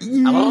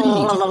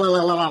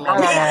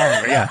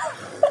 Yeah.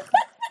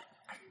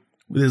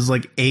 With his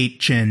like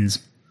 8 chins.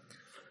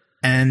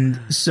 And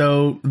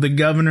so the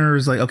governor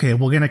is like, okay,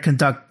 we're going to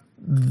conduct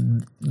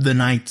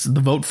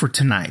the vote for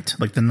tonight,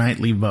 like the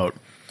nightly vote.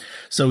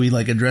 So he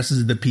like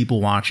addresses the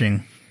people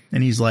watching,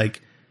 and he's like,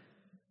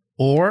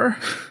 or,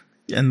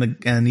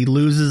 and he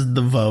loses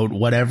the vote,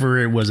 whatever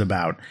it was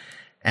about.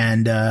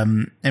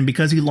 And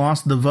because he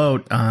lost the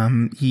vote,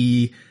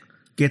 he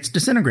gets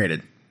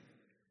disintegrated.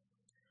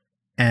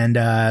 And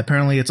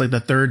apparently it's like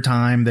the 3rd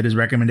time that his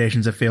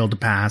recommendations have failed to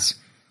pass.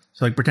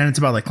 So like pretend it's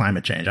about like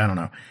climate change. I don't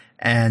know.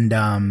 And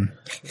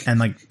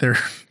like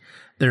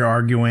they're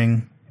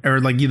arguing, or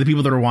like the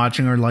people that are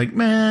watching are like,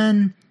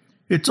 man,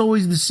 it's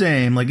always the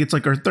same. Like it's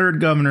like our 3rd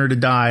governor to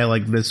die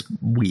like this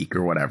week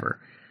or whatever.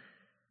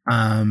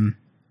 And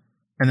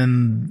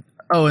then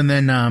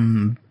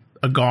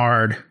a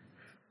guard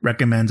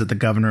recommends that the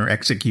governor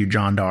execute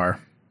John Dar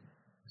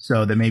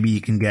so that maybe he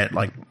can get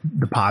like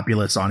the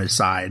populace on his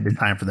side in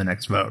time for the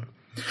next vote.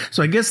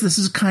 So I guess this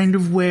is kind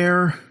of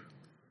where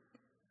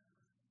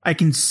I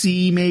can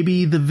see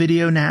maybe the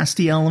video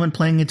nasty element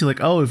playing into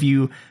like, oh, if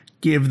you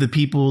give the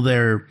people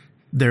their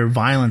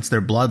violence,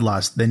 their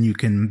bloodlust, then you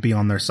can be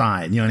on their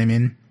side. You know what I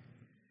mean?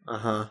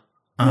 Uh-huh.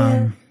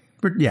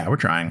 But yeah, we're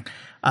trying.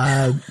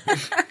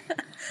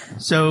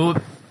 So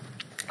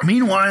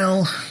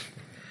meanwhile,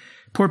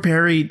 poor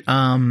Perry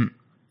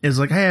is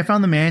like, hey, I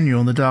found the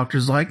manual. And the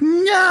doctor's like,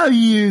 no,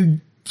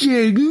 you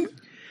didn't.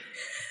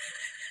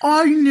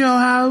 I know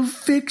how to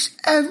fix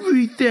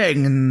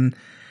everything. And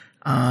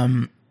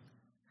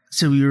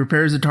so he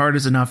repairs the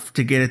TARDIS enough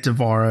to get it to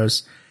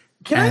Varos.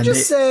 Can I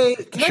just say,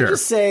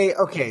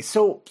 okay,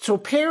 so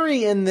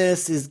Perry in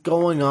this is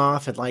going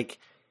off and like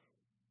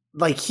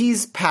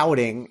he's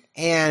pouting,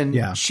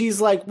 and she's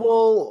like,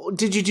 well,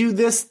 did you do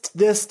this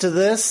to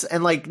this?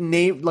 And like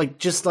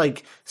just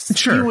like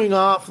spewing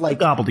off like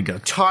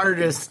gobbledygook,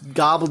 TARDIS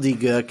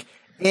gobbledygook.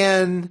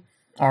 And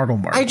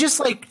Arglemark. I just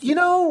like,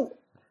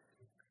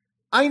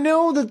 I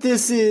know that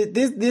this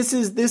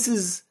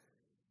is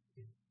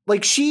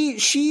like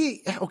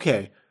she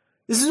okay.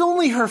 This is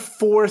only her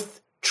 4th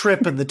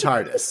trip in the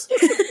TARDIS.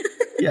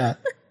 Yeah.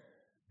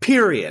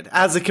 Period.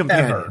 As a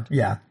companion. Ever.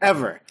 Yeah.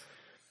 Ever.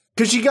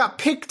 Because she got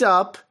picked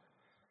up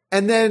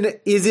and then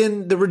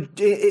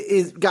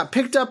got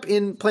picked up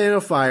in Planet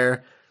of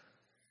Fire,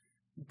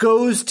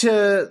 goes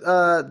to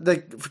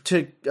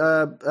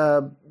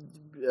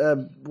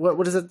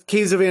what is it?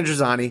 Caves of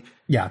Androzani.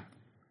 Yeah.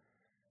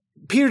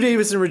 Peter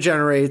Davison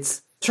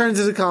regenerates, turns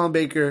into Colin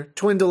Baker,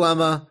 Twin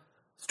Dilemma,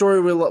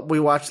 story we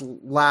watched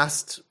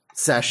last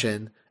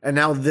session, and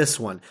now this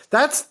one.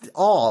 That's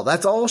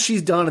all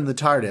she's done in the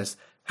TARDIS.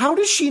 How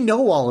does she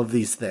know all of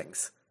these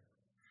things?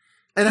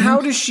 And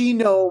how does she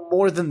know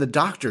more than the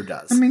Doctor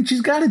does? I mean, she's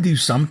got to do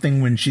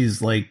something when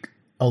she's like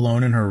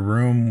alone in her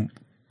room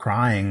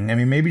crying. I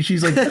mean, maybe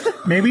she's like,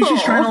 maybe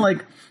she's trying to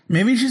like,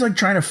 maybe she's like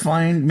trying to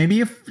find,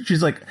 maybe if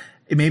she's like,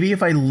 maybe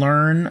if I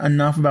learn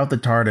enough about the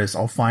TARDIS,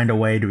 I'll find a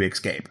way to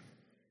escape.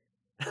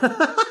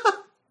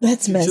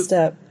 That's messed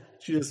up.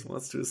 She just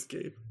wants to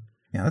escape.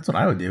 Yeah, that's what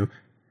I would do.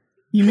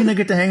 You mean I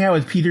get to hang out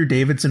with Peter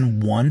Davidson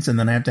once and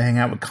then I have to hang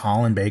out with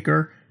Colin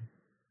Baker?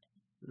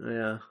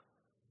 Yeah.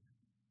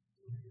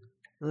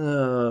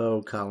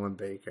 Oh, Colin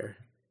Baker.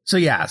 So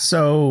yeah,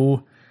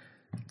 so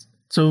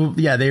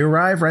yeah, they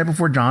arrive right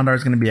before John Dar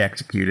is going to be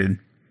executed.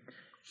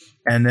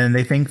 And then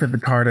they think that the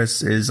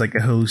TARDIS is like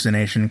a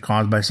hallucination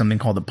caused by something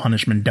called the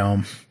Punishment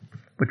Dome,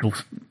 which we'll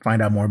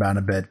find out more about in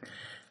a bit.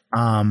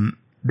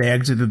 They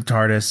exit the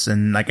TARDIS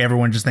and like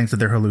everyone just thinks that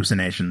they're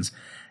hallucinations.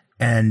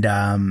 And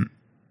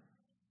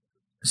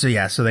so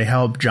yeah, so they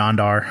help John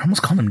Dar. I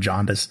almost called him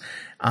Jaundice.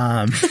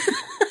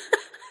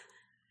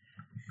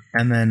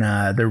 And then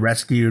they're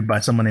rescued by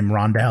someone named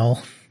Rondell.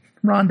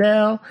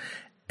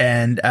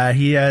 And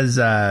he has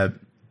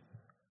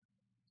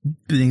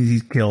things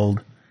he's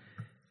killed.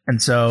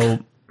 And so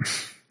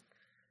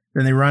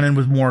then they run in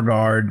with more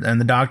guards,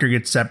 and the Doctor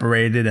gets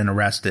separated and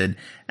arrested,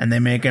 and they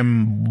make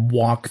him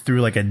walk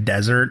through like a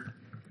desert.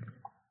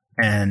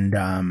 And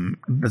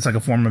it's like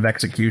a form of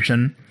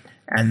execution.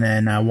 And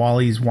then while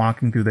he's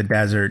walking through the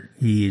desert,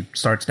 he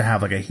starts to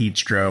have like a heat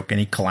stroke and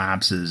he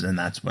collapses, and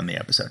that's when the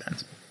episode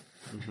ends.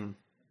 Mm-hmm.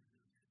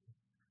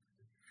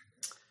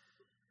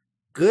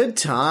 Good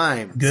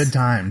times. Good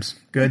times.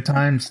 Good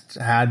times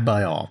had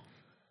by all.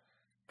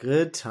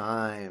 Good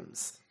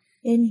times.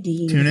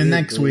 Indeed. Tune in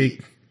next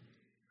week.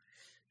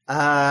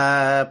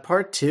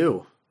 Part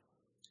 2.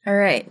 All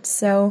right.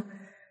 So,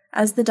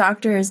 as the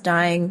doctor is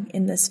dying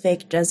in this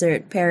fake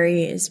desert,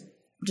 Perry is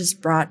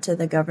just brought to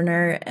the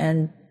governor,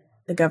 and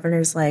the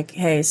governor's like,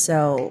 "Hey,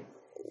 so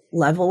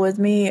level with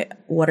me.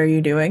 What are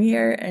you doing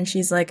here?" And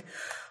she's like,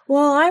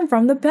 "Well, I'm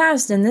from the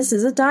past, and this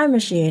is a time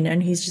machine."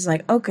 And he's just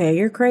like, "Okay,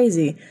 you're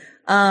crazy."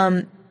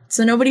 So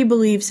nobody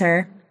believes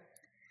her.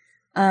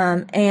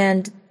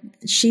 And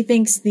she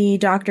thinks the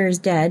doctor is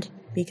dead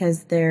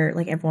because they're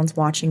like everyone's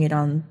watching it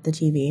on the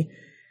TV.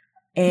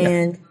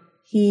 And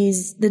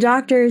the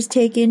doctor is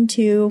taken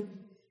to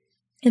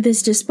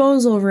this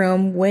disposal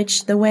room,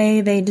 which the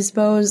way they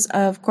dispose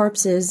of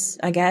corpses,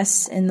 I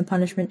guess, in the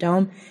punishment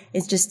dome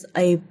is just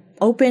a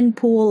open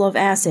pool of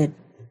acid.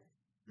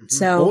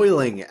 So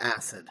boiling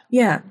acid.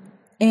 Yeah.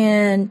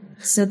 And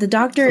so the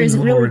doctor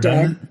isn't really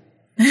dead.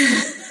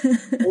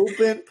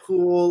 Open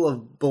pool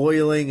of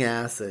boiling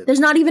acid. There's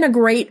not even a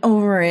grate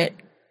over it.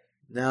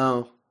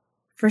 No.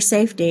 For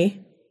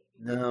safety.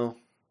 No.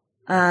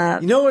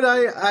 You know what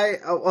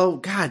oh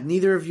God,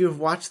 neither of you have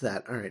watched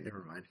that. All right,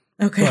 never mind.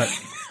 Okay.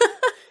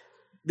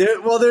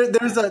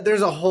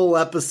 There's a whole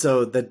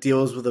episode that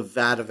deals with a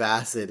vat of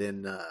acid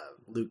in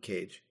Luke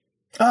Cage.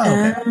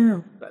 Oh,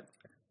 okay. But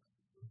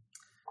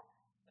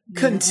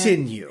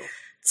continue.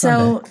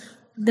 So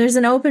there's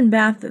an open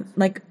bath,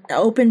 like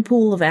open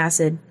pool of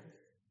acid.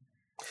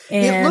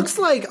 And it looks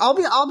like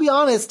I'll be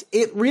honest.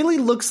 It really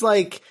looks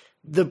like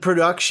the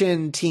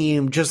production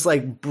team just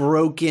like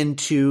broke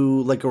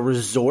into like a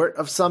resort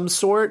of some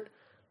sort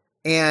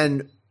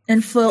and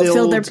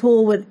filled their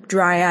pool with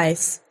dry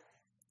ice.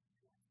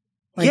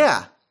 Like,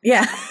 yeah.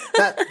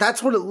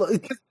 That's what it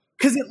looks,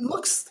 because it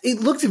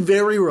looks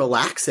very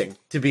relaxing.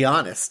 To be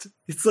honest,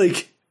 it's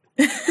like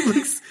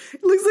it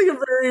looks like a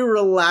very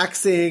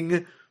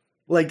relaxing,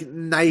 like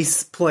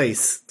nice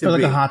place to or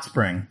like be. a hot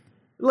spring.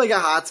 Like a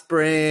hot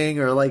spring,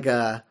 or like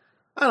a,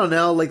 I don't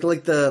know, like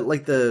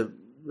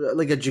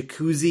a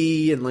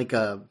jacuzzi and like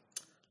a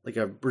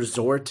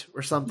resort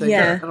or something.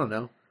 Yeah. I don't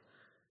know.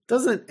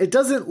 It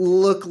doesn't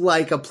look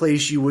like a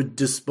place you would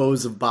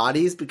dispose of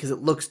bodies because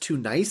it looks too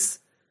nice.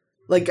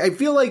 Like I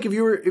feel like if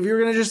you were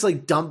gonna just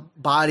like dump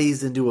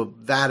bodies into a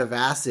vat of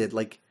acid,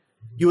 like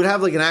you would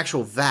have like an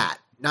actual vat,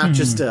 not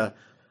just a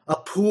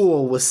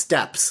pool with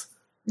steps.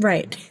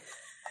 Right.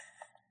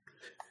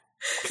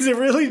 Because it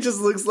really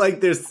just looks like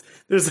there's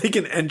like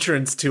an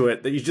entrance to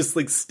it that you just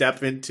like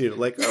step into.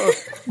 Like, oh,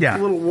 yeah,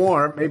 it's a little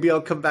warm. Maybe I'll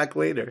come back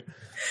later.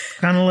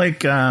 Kind of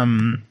like, I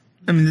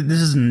mean, this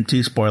isn't too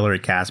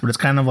spoilery cast, but it's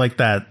kind of like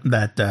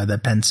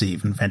that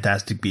Pensieve in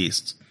Fantastic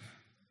Beasts.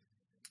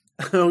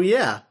 Oh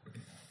yeah,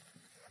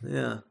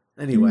 yeah.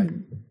 Anyway,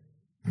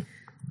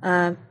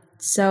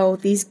 so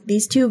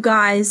these two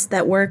guys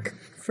that work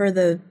for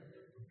the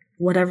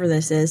whatever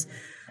this is.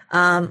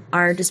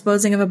 Are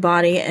disposing of a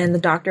body, and the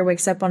doctor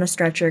wakes up on a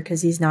stretcher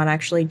because he's not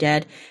actually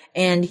dead,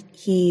 and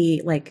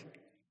he like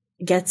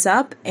gets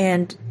up,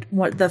 and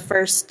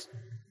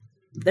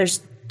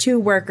there's two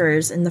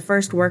workers, and the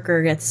first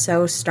worker gets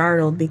so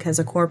startled because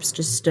a corpse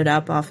just stood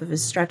up off of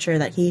his stretcher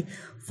that he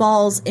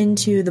falls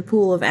into the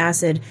pool of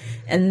acid,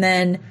 and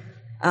then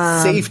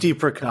safety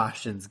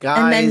precautions, guys,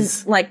 and then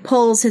like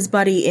pulls his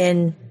buddy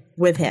in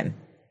with him,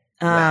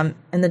 and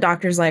the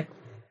doctor's like,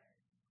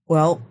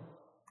 well,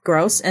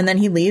 gross, and then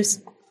he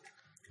leaves,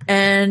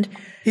 and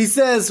he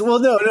says, well,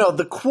 no,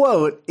 the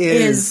quote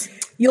is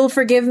 "You'll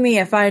forgive me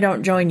if I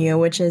don't join you,"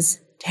 which is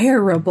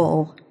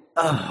terrible.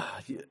 Yeah,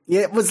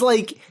 it was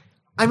like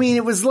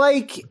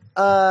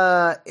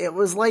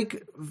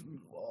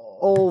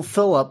old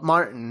Philip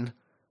Martin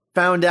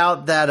found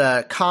out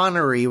that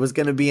Connery was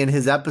going to be in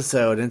his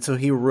episode, and so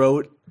he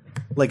wrote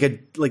like a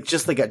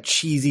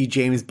cheesy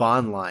James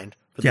Bond line.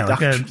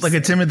 Like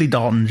a Timothy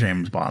Dalton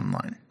James Bond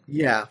line.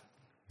 Yeah.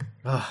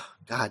 Oh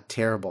God,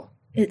 terrible.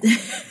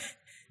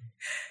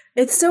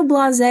 It's so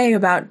blasé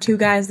about two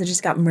guys that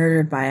just got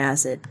murdered by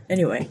acid.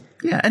 Anyway.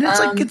 Yeah, and it's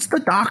like it's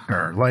the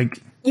doctor.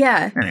 Like,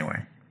 yeah.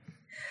 Anyway.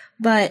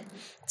 But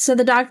so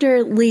the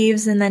doctor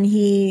leaves, and then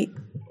he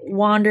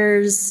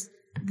wanders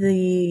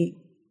the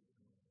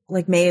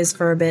like maze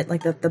for a bit,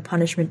 like the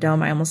punishment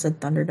dome. I almost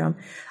said Thunderdome.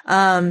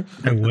 I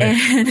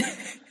wish. And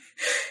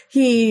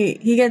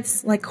he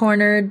gets like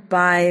cornered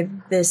by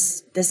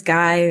this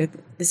guy,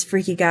 this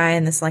freaky guy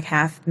in this like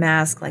half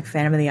mask, like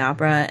Phantom of the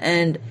Opera,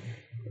 and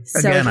so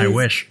again, I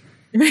wish.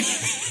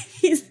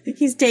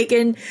 he's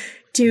taken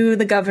to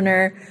the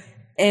governor,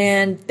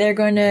 and they're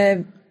going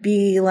to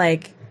be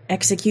like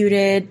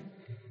executed,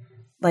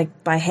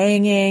 like by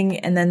hanging,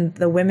 and then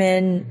the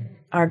women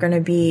are going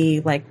to be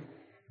like,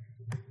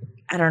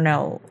 I don't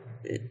know,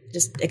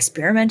 just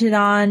experimented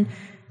on.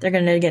 They're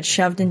going to get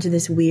shoved into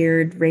this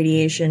weird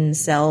radiation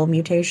cell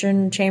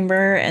mutation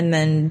chamber, and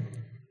then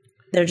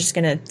they're just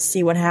going to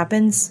see what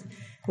happens,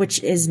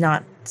 which is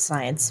not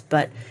science.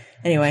 But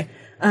anyway,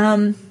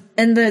 and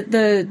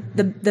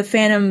the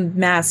Phantom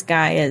Mask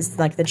guy is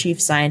like the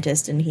chief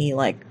scientist, and he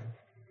like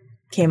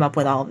came up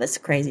with all of this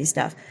crazy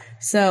stuff.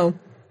 So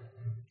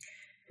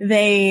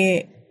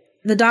the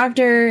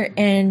doctor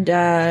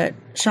and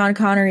Sean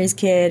Connery's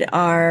kid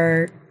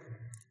are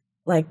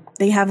like,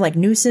 they have like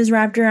nooses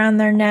wrapped around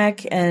their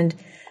neck, and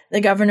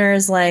the governor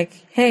is like,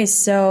 hey,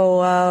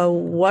 so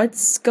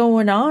what's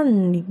going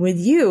on with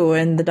you?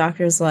 And the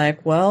doctor's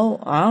like, well,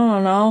 I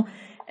don't know.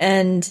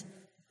 And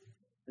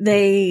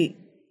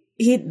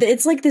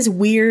it's like this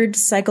weird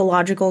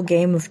psychological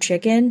game of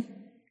chicken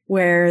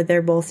where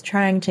they're both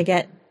trying to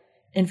get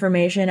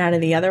information out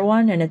of the other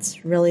one, and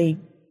it's really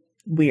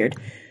weird.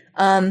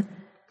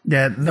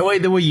 Yeah,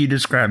 the way you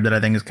described it, I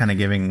think is kind of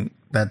giving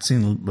that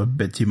scene a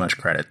bit too much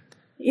credit.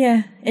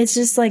 Yeah, it's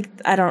just like,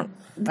 I think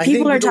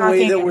the talking.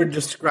 way that we're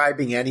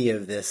describing any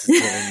of this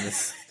is giving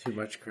this too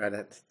much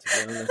credit,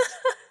 to be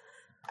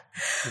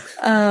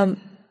honest.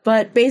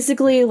 But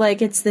basically,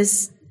 like, it's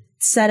this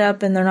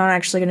setup, and they're not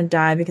actually going to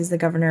die because the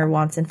governor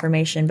wants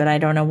information, but I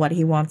don't know what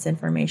he wants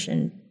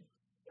information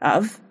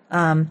of.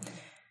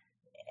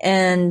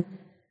 And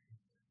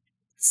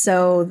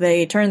so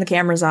they turn the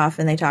cameras off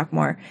and they talk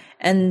more.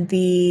 And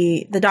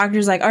the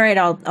doctor's like, all right,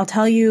 I'll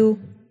tell you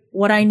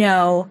what I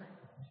know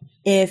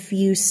if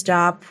you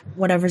stop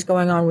whatever's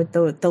going on with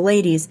the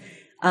ladies.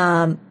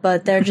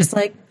 But they're just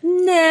like,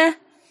 nah.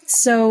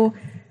 So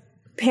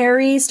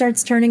Perry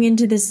starts turning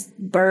into this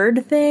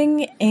bird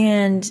thing,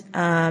 and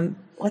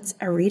what's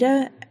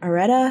Areta?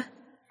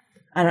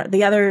 I don't,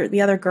 the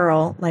other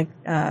girl, like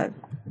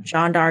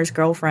Jean Dar's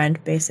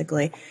girlfriend,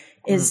 basically,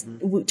 is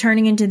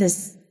turning into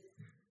this,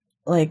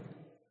 like,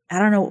 I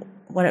don't know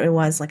what it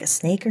was, like a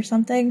snake or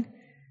something.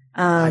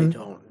 I don't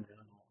know.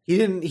 He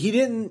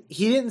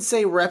didn't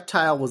say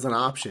reptile was an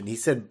option. He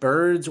said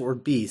birds or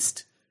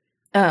beast.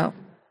 Oh.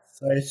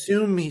 So I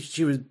assume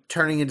she was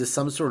turning into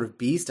some sort of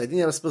beast. I think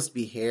that was supposed to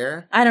be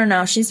hair. I don't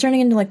know. She's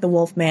turning into like the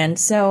wolf man.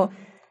 So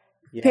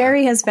yeah.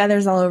 Perry has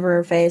feathers all over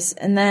her face,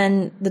 and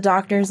then the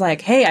doctor's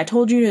like, hey, I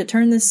told you to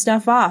turn this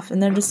stuff off.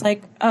 And they're just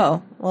like,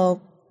 oh,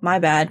 well, my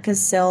bad. Because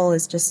Syl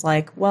is just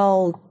like,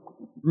 well,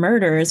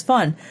 murder is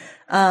fun.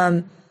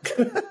 So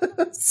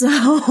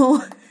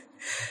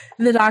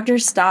the doctor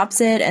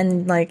stops it,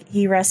 and like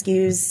he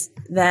rescues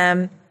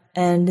them,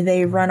 and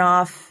they run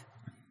off,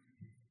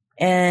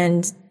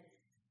 and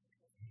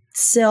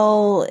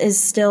Syl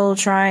is still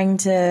trying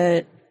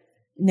to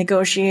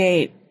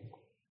negotiate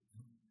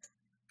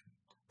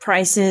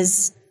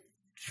prices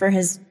for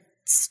his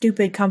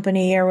stupid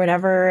company or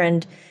whatever,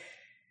 and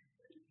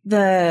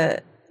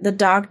the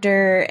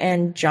doctor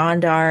and John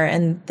Dar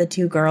and the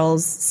two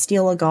girls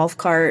steal a golf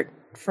cart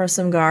for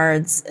some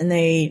guards, and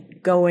they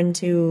go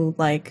into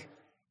like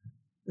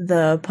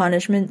the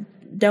punishment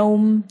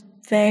dome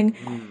thing,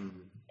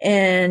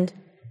 and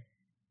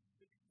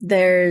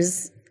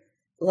there's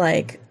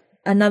like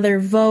another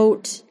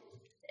vote,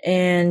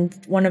 and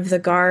one of the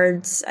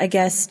guards, I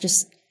guess,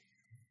 just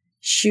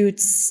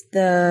shoots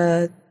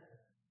the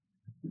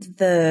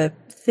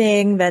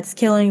thing that's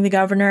killing the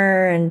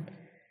governor, and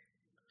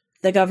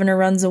the governor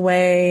runs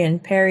away,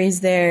 and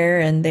Perry's there,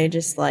 and they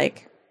just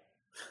like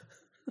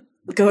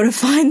go to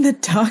find the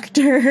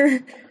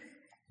doctor.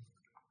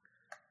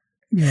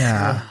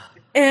 Yeah.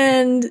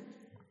 And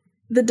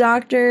the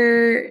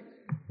doctor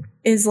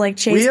is like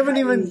chasing. We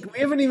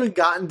haven't even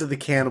gotten to the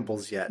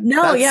cannibals yet.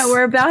 No, yeah,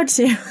 we're about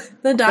to.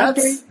 The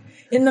doctor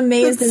in the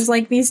maze. There's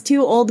like these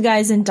two old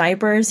guys in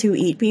diapers who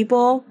eat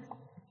people.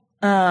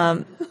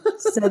 So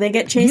they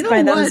get chased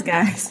by those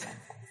guys.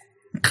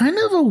 Kind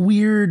of a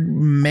weird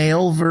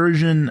male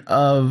version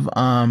of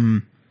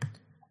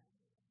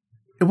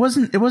It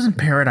wasn't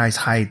Paradise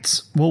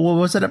Heights. What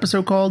was that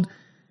episode called?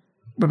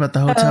 What about the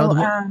hotel?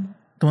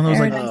 The one that was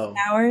like Paradise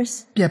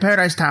Towers. Yeah,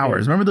 Paradise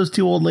Towers. Remember those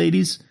two old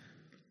ladies?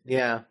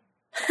 Yeah.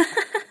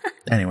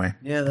 Anyway.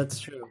 Yeah, that's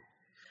true.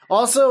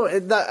 Also,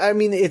 I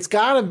mean, it's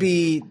got to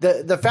be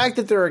the fact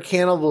that there are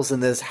cannibals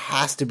in this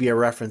has to be a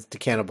reference to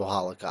Cannibal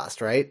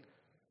Holocaust, right?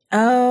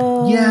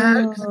 Oh,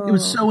 yeah, it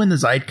was so in the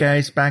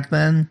zeitgeist back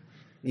then.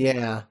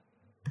 Yeah.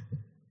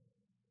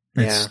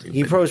 That's yeah,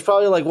 he was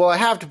probably like, "Well, I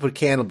have to put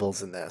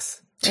cannibals in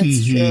this."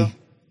 Tee.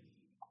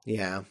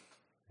 Yeah,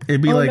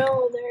 it'd be like,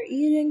 no, they're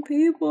eating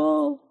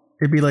people.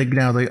 It'd be like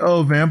now, like,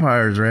 oh,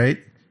 vampires, right?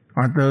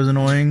 Aren't those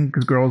annoying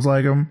because girls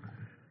like them?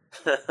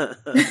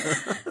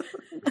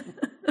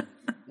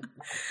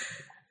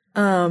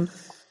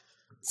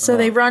 So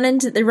they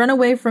run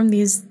away from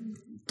these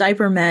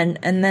diaper men,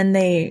 and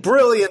then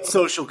brilliant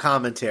social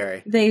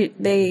commentary.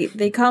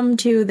 They come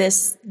to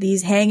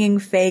these hanging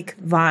fake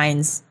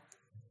vines,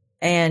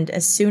 and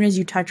as soon as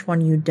you touch one,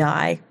 you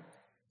die.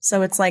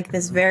 So it's like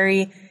this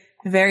very,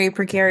 very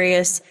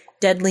precarious,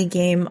 deadly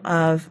game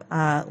of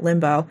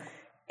limbo,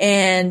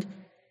 and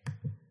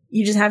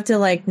you just have to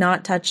like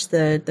not touch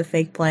the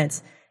fake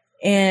plants.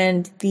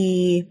 And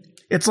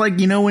it's like,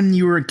 you know, when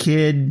you were a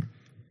kid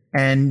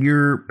and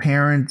your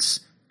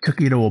parents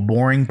took you to a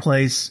boring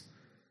place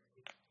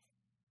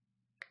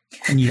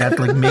and you had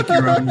to like make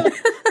your own.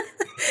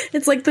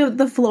 It's like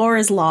the floor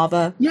is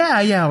lava.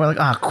 Yeah. We're like,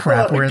 oh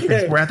crap, we're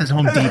at this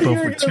Home Depot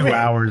for 2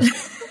 hours.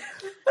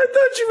 I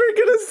thought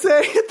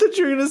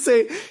you were gonna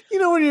say, you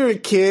know, when you're a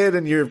kid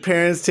and your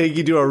parents take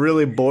you to a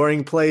really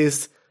boring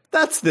place,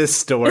 that's this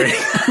story.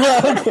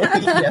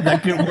 Yeah,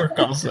 that could work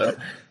also.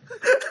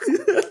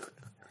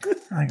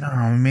 Like,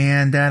 oh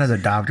man, Dad has a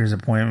doctor's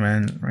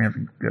appointment. We're gonna have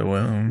to go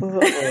home.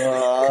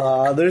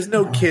 There's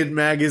no kid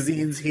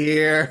magazines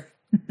here.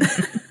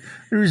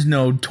 There's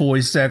no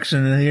toy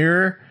section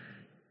here.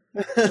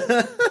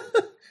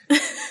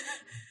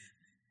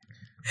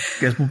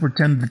 Guess we'll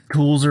pretend the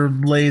tools are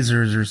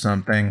lasers or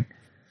something.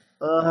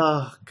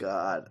 Oh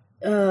God!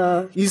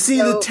 You see,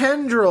 the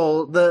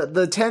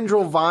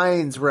tendril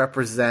vines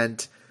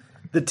represent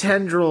the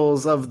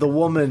tendrils of the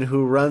woman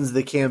who runs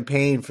the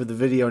campaign for the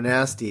Video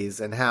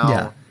Nasties, and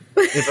how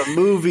if a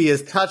movie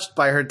is touched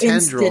by her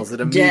tendrils,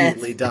 it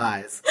immediately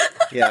dies.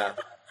 Yeah.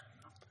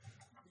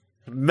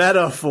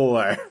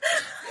 Metaphor.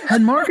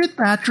 Had Margaret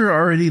Thatcher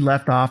already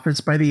left office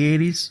by the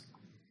 80s?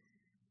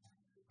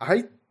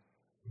 I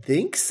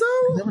think so.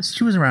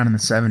 She was around in the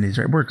 70s,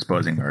 right? We're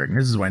exposing her.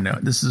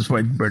 This is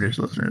why British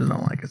listeners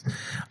don't like us.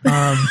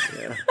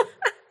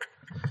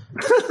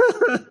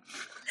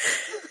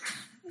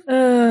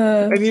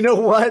 And you know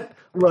what?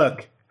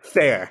 Look,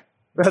 fair.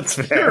 That's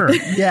fair. Sure,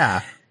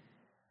 yeah.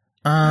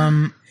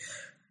 I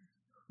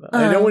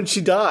know when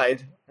she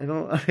died.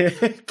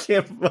 I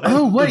can't.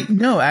 Oh wait,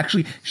 no.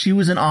 Actually, she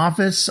was in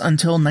office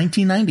until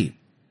 1990.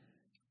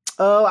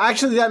 Oh,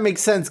 actually, that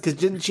makes sense because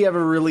didn't she have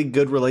a really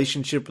good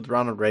relationship with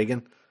Ronald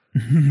Reagan?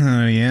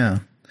 Oh yeah.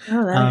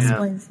 Oh, that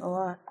explains a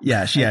lot.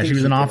 Yeah, she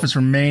was in office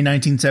from May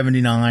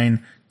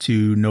 1979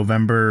 to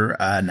November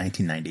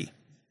 1990.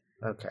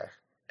 Okay.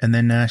 And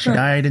then she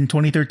died in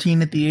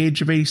 2013 at the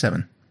age of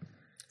 87.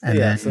 And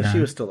then, so she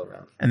was still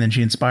around. And then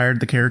she inspired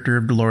the character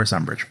of Dolores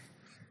Umbridge.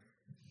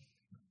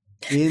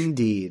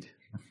 Indeed.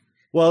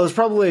 Well, it was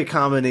probably a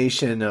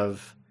combination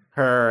of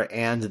her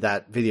and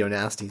that Video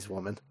Nasties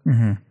woman.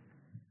 Mm-hmm.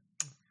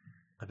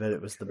 I bet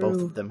it was the both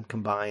of them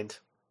combined.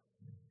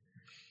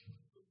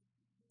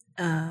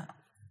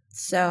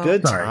 So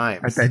good Sorry.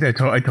 times. I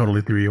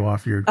totally threw you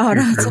off your. Oh, your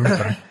no, it's train.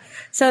 okay.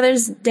 So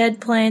there's dead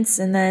plants,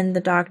 and then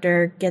the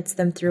doctor gets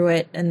them through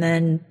it, and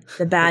then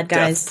the bad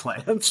guys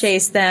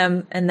chase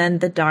them, and then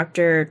the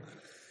doctor,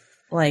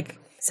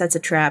 sets a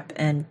trap,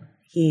 and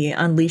he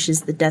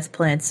unleashes the death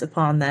plants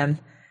upon them,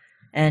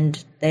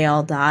 and they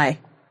all die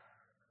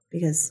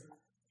because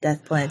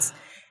death plants.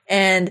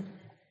 And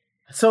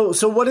so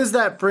what does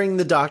that bring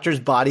the doctor's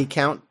body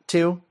count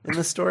to in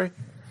the story?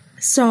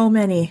 so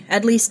many,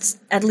 at least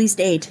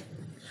 8.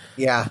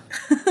 Yeah.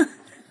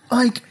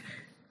 I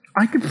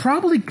could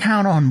probably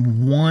count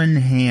on one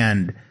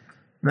hand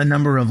the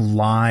number of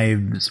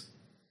lives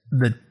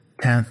the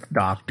 10th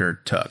Doctor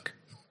took.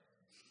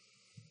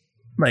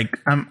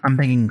 I'm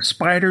thinking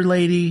Spider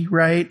Lady,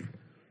 right?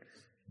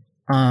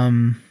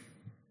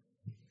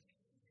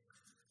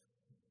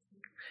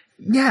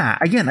 Yeah,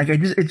 again,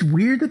 it's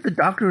weird that the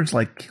Doctor is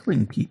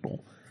killing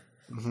people.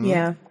 Mm-hmm.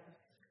 Yeah.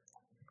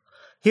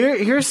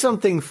 Here's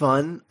something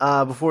fun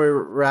before we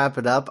wrap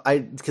it up.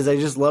 Because I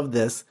just love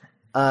this.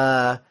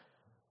 So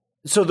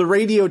the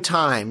Radio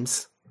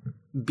Times,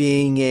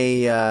 being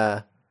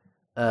a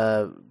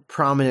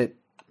prominent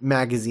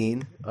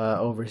magazine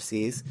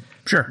overseas,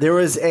 sure, there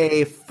was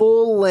a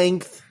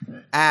full-length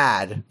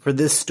ad for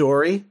this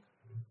story,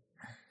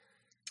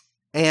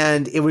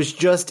 and it was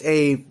just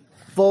a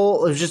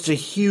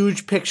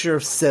huge picture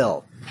of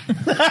Syl.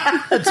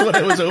 That's what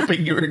I was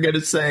hoping you were going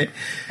to say.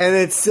 And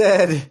it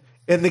said,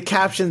 and the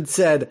caption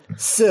said,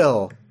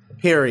 "Syl,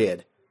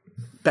 period.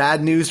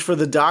 Bad news for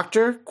the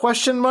Doctor? ?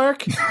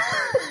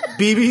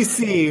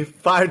 BBC,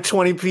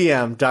 5:20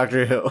 p.m.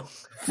 Doctor Who.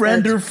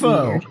 Friend or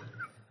foe?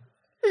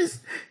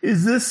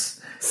 Is this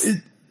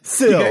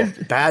Syl?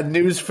 Bad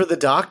news for the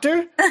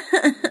Doctor?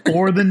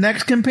 Or the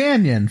next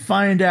companion?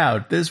 Find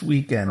out this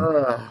weekend.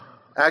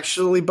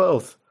 Actually,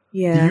 both.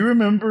 Yeah. Do you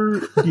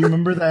remember that? Do you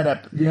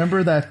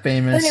remember that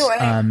famous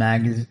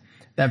magazine?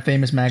 That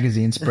famous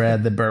magazine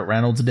spread that Burt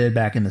Reynolds did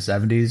back in the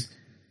 70s?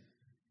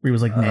 Where he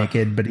was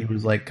naked, but he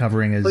was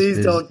covering his.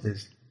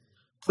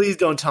 Please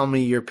don't tell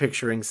me you're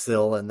picturing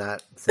Syl in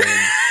that same.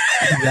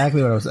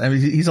 Exactly what I was. I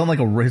mean, he's on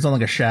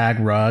a shag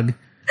rug.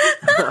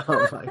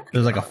 Oh my God.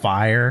 There's a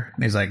fire,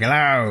 and he's like,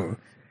 "Hello."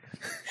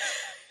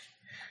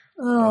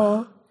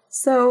 Oh,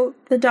 so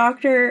the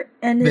Doctor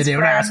and his Video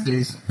friend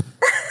nasties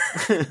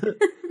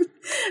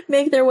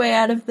make their way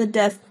out of the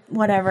death,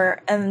 whatever,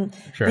 and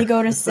they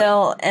go to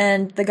Syl,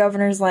 and the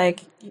governor's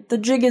like, "The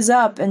jig is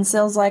up," and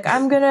Syl's like,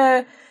 "I'm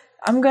gonna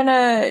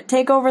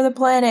take over the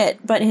planet,"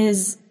 but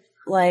his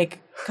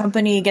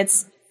company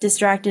gets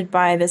distracted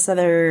by this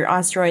other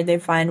asteroid they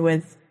find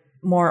with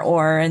more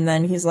ore, and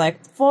then he's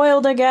like,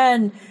 "Foiled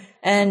again,"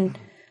 and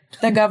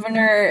the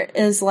governor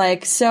is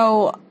like,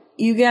 "So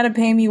you gotta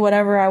pay me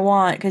whatever I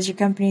want because your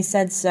company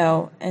said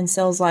so," and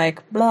Syl's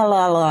like, "Blah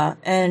blah blah,"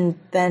 and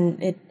then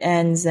it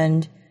ends,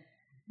 and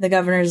the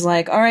governor's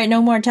like, "All right,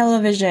 no more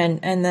television,"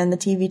 and then the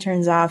TV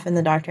turns off, and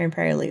the Doctor and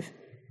Perry leave.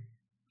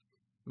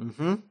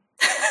 Mm-hmm.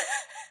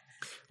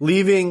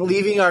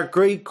 leaving our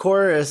great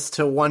chorus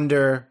to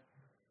wonder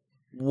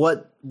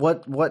what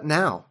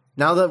now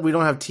Now that we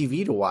don't have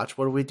TV to watch,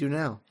 what do we do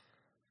now?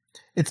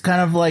 It's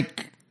kind of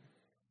like,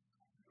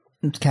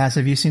 Cass,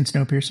 have you seen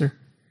Snowpiercer?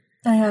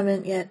 I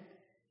haven't yet.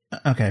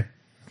 Okay.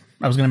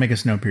 I was going to make a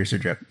Snowpiercer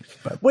joke.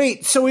 But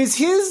Wait, so is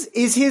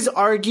his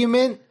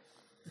argument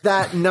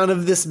that none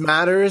of this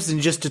matters and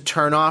just to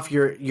turn off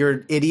your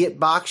idiot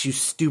box, you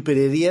stupid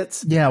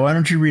idiots? yeah, why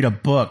don't you read a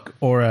book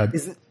or a...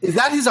 Is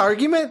that his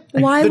argument?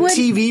 Why the would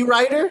TV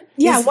writer?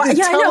 Yeah, is why, the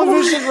yeah, I know.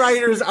 television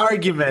writer's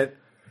argument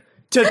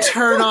to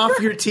turn off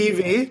your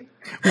TV?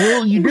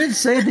 Well, you did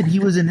say that he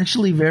was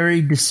initially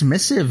very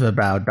dismissive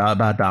about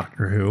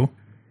Doctor Who.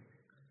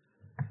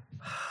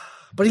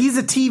 But he's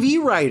a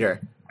TV writer.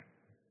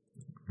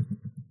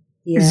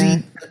 Yeah. Is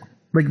he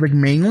like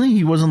mainly?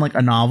 He wasn't like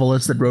a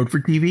novelist that wrote for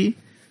TV.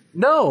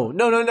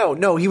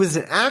 No. He was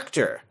an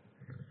actor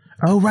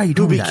Oh, right, you who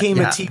told me became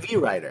that. a TV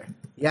writer.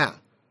 Yeah.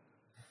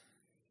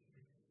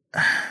 Oh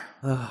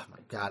my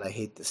God, I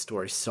hate this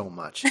story so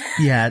much.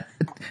 Yeah,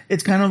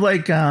 it's kind of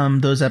like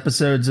those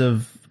episodes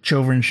of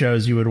children's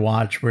shows you would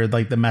watch where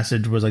like the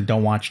message was like,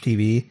 "Don't watch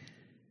TV,"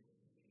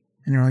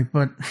 and you're like,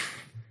 "But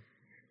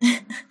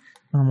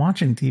I'm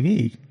watching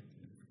TV."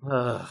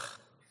 Ugh.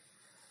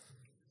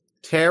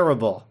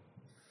 Terrible.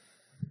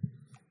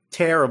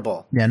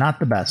 Yeah, not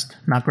the best.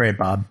 Not great,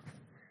 Bob.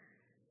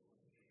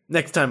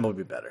 Next time will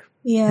be better.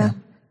 Yeah.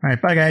 All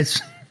right, bye, guys.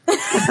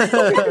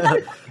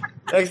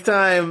 Next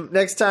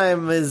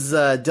time is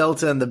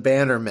Delta and the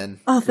Bannermen.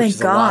 Oh, which thank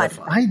is a lot of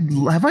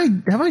God.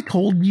 fun. Have I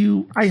told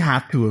you? I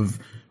have to have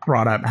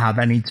brought up how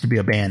that needs to be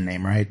a band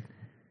name, right?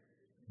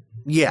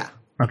 Yeah.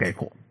 Okay,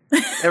 cool.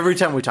 Every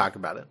time we talk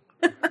about it.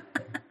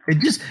 It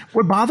just,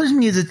 what bothers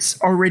me is it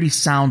already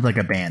sounds like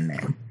a band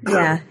name.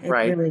 Yeah, it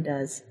Right. really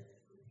does.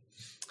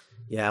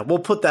 Yeah, we'll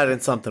put that in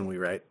something we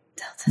write.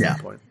 Yeah,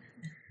 Point.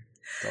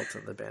 Delta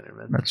and the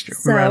Bannermen. that's true.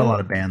 So- We write a lot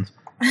of bands.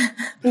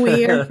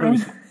 We are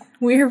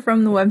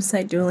from the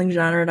website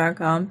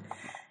duelinggenre.com.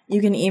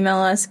 You can email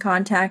us,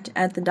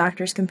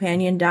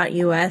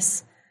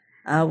 contact@thedoctorscompanion.us.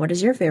 What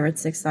is your favorite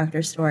Sixth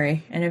Doctor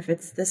story? And if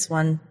it's this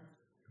one,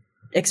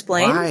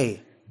 explain.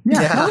 Why?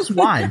 Yeah, Yeah. tell us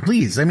why,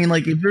 please. I mean,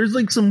 like, if there's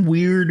like some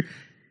weird,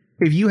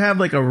 if you have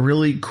like a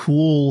really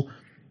cool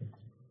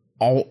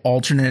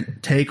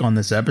alternate take on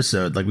this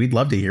episode, like, we'd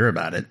love to hear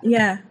about it.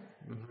 Yeah.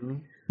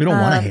 We don't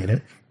want to hate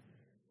it.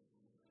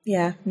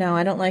 Yeah, no,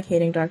 I don't like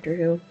hating Doctor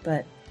Who,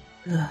 but...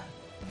 Ugh.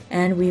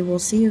 And we will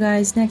see you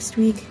guys next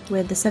week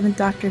with the Seventh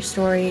Doctor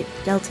story,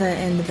 Delta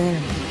and the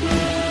Bannerman.